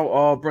talk about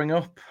or bring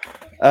up?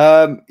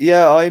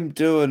 Yeah, I'm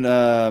doing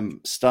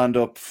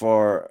stand-up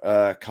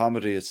for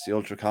comedy. It's the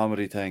Ultra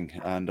Comedy thing,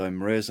 and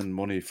I'm raising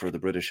money for the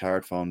British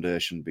Heart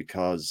Foundation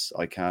because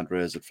I can't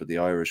raise it for the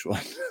Irish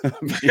one.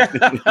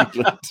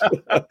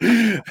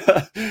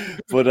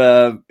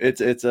 But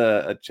it's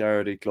a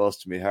charity close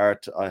to my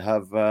heart. I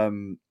have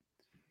the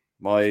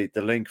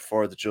link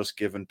for the Just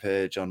Given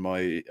page on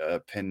my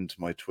pinned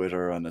my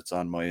Twitter, and it's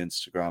on my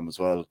Instagram as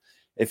well.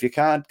 If you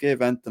can't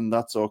give anything,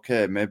 that's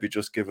okay. Maybe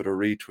just give it a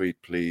retweet,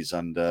 please,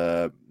 and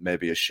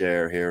maybe a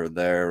share here and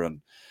there.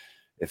 And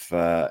if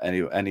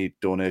any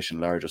donation,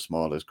 large or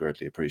small, is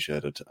greatly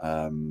appreciated.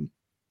 I'm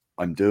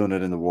doing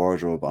it in the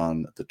Wardrobe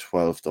on the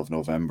 12th of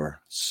November.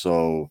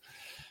 So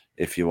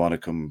if you want to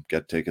come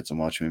get tickets and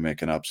watch me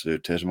make an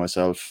absolute tit of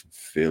myself,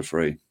 feel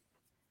free.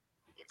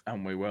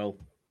 And we will.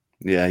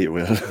 Yeah, you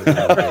will.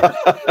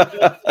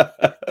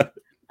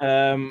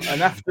 And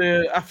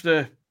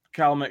after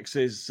Cal makes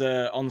his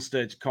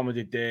onstage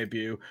comedy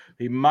debut,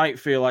 he might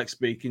feel like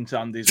speaking to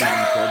Andy's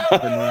man club,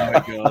 depending on how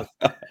it goes.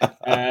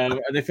 And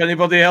if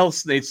anybody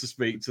else needs to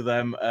speak to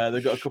them,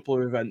 they've got a couple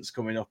of events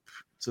coming up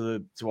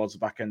towards the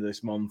back end of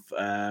this month.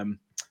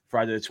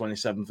 Friday the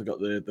 27th, we've got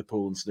the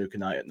pool and snooker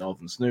night at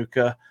Northern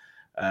Snooker.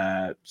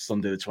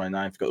 Sunday the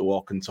 29th, we've got the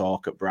walk and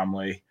talk at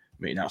Bramley,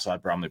 meeting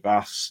outside Bramley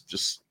Baths.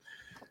 Just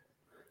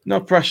no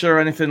pressure or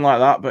anything like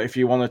that, but if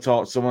you want to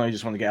talk to someone, you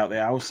just want to get out of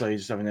the house, or you're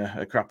just having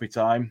a crappy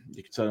time,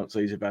 you can turn up to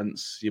these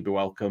events, you'll be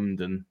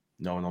welcomed, and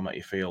no one will make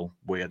you feel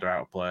weird or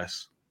out of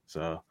place.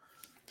 So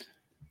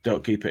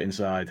don't keep it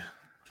inside.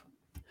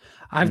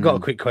 I've got a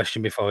quick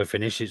question before we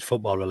finish. It's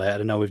football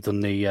related. I know we've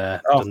done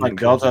the... thank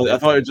God. I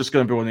thought it was just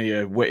going to be one of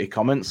your witty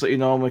comments that you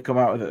normally come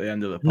out with at the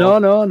end of the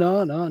pod.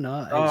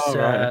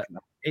 No.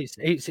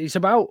 It's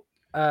about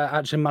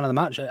actually man of the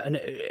match.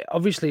 And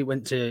obviously it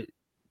went to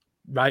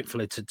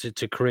rightfully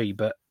to Cree,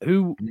 but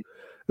who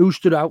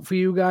stood out for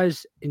you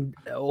guys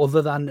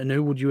other than, and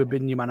who would you have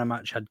been your man of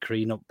match had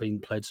Cree not been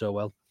played so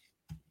well?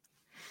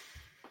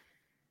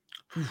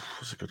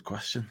 That's a good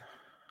question.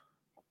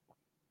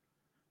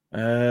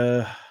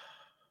 I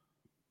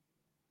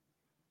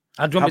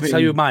do want me to tell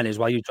you who mine is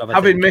while you have a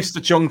having think. missed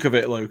a chunk of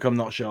it, Luke. I'm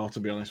not sure, to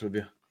be honest with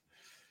you.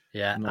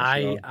 Yeah,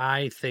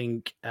 I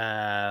think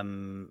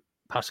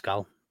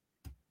Pascal.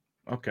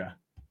 Okay.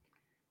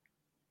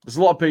 There's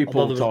a lot of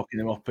people talking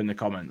him up in the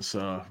comments,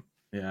 so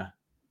yeah.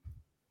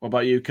 What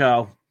about you,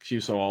 Carl? Because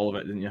you saw all of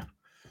it, didn't you?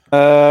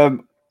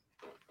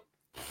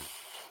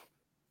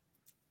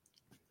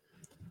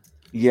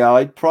 Yeah,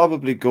 I'd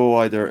probably go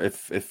either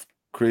if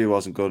Cree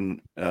wasn't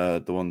good,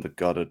 the one that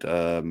got it.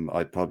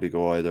 I'd probably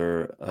go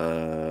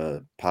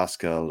either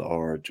Pascal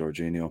or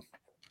Jorginho.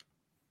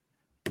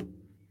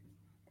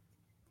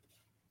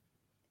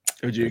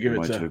 Would you give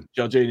it to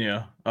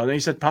Jorginho? Oh, then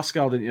you said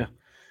Pascal, didn't you?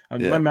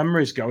 My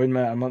memory's going,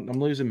 mate. I'm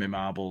losing my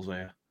marbles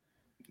here.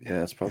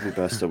 Yeah, it's probably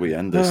best that we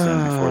end this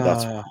then before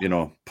that's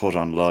put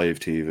on live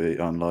TV,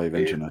 on live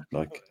internet.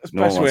 Like, it's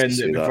no best one we wants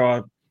end to it see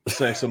before that. I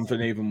say something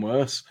even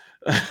worse.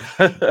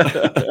 All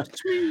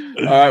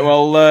right,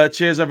 well,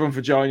 cheers everyone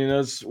for joining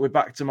us. We're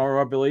back tomorrow,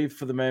 I believe,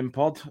 for the main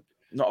pod.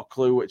 Not a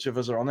clue which of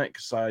us are on it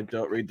because I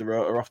don't read the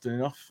rotor often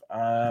enough.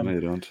 No, you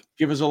don't.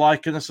 Give us a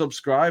like and a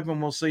subscribe,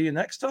 and we'll see you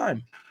next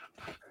time.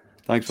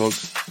 Thanks,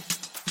 folks.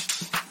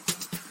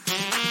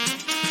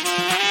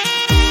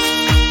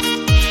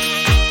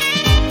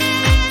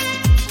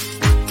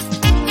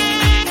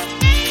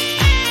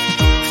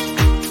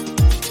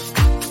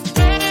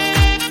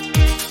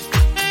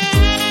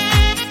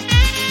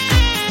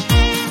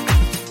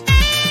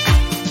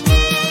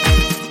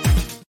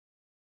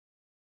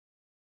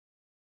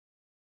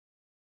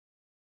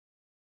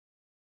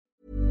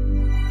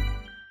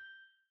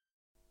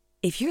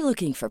 If you're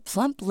looking for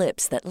plump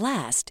lips that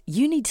last,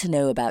 you need to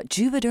know about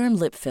Juvederm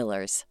lip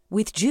fillers.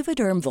 With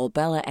Juvederm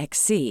Volbella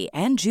XC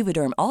and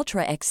Juvederm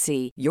Ultra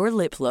XC, your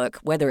lip look,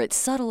 whether it's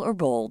subtle or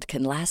bold,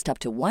 can last up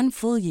to 1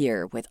 full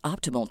year with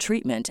optimal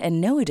treatment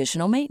and no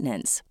additional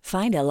maintenance.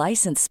 Find a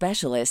licensed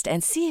specialist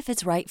and see if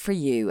it's right for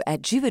you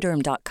at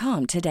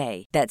Juvederm.com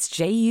today. That's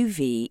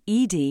JUVEDERM.com.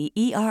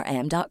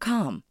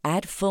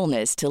 Add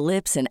fullness to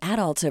lips in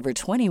adults over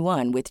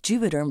 21 with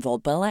Juvederm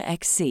Volbella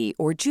XC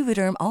or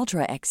Juvederm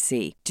Ultra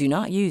XC. Do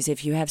not use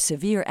if you have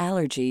severe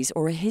allergies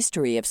or a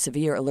history of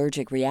severe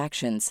allergic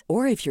reactions,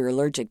 or if you're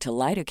allergic to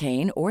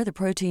lidocaine or the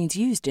proteins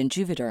used in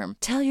Juvederm.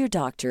 Tell your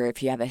doctor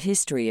if you have a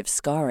history of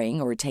scarring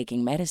or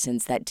taking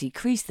medicines that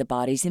decrease the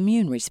body's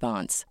immune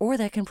response or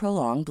that can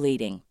prolong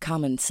bleeding.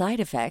 Common side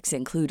effects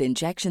include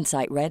injection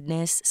site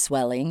redness,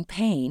 swelling,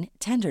 pain,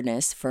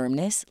 tenderness,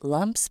 firmness,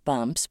 lumps,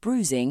 bumps,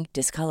 bruising,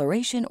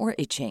 discoloration, or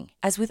itching.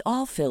 As with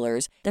all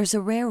fillers, there's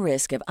a rare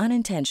risk of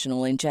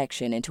unintentional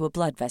injection into a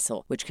blood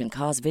vessel, which can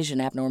cause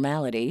vision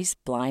abnormalities,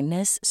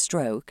 blindness,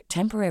 stroke,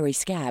 temporary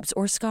scabs,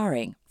 or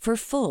scarring. For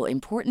full,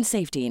 important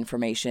safety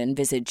information,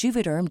 visit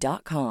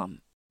Juvederm.com.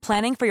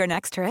 Planning for your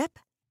next trip?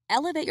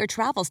 Elevate your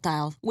travel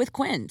style with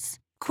Quince.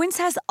 Quince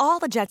has all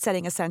the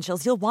jet-setting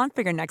essentials you'll want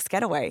for your next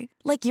getaway,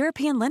 like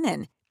European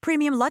linen,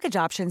 premium luggage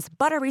options,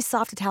 buttery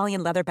soft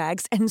Italian leather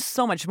bags, and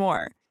so much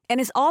more.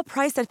 And is all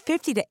priced at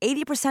 50 to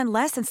 80%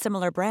 less than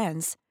similar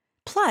brands.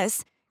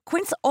 Plus,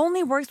 Quince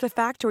only works with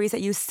factories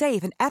that use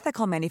safe and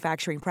ethical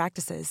manufacturing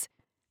practices.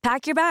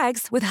 Pack your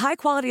bags with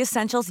high-quality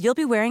essentials you'll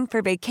be wearing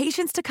for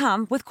vacations to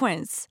come with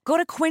Quince. Go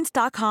to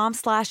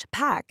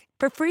quince.com/pack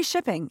for free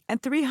shipping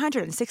and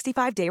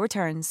 365-day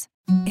returns.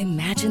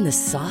 Imagine the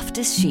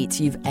softest sheets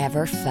you've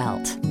ever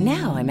felt.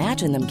 Now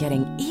imagine them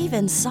getting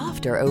even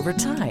softer over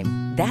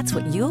time. That's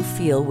what you'll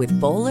feel with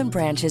Boll &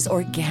 Branch's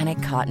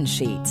organic cotton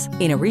sheets.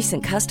 In a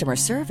recent customer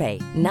survey,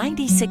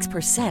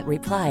 96%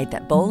 replied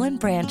that Boll &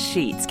 Branch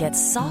sheets get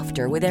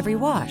softer with every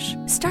wash.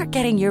 Start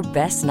getting your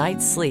best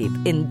night's sleep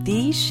in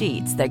these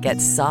sheets that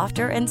get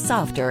softer and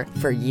softer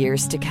for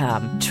years to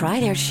come. Try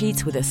their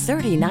sheets with a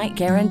 30-night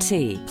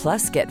guarantee.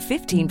 Plus, get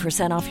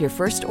 15% off your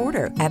first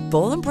order at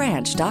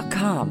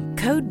bollandbranch.com.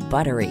 Code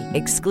BUTTERY.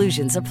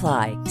 Exclusions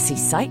apply. See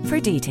site for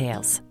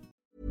details.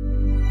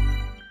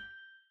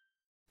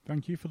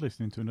 Thank you for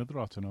listening to another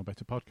Otto No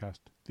Better podcast,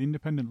 the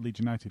independent Leeds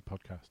United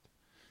podcast.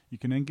 You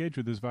can engage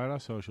with us via our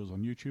socials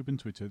on YouTube and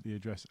Twitter at the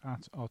address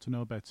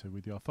 @OttoNoBetter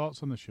with your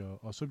thoughts on the show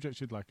or subjects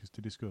you'd like us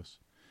to discuss.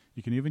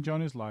 You can even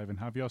join us live and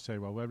have your say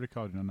while we're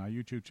recording on our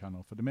YouTube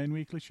channel for the main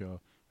weekly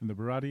show and the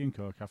Berardi and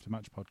Coke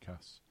after-match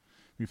podcasts.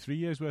 We have 3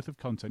 years' worth of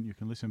content you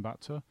can listen back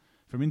to,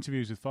 from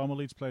interviews with former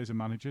Leeds players and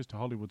managers to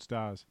Hollywood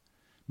stars.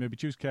 Maybe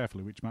choose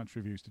carefully which match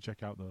reviews to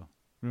check out though.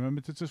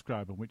 Remember to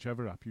subscribe on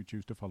whichever app you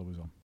choose to follow us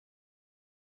on.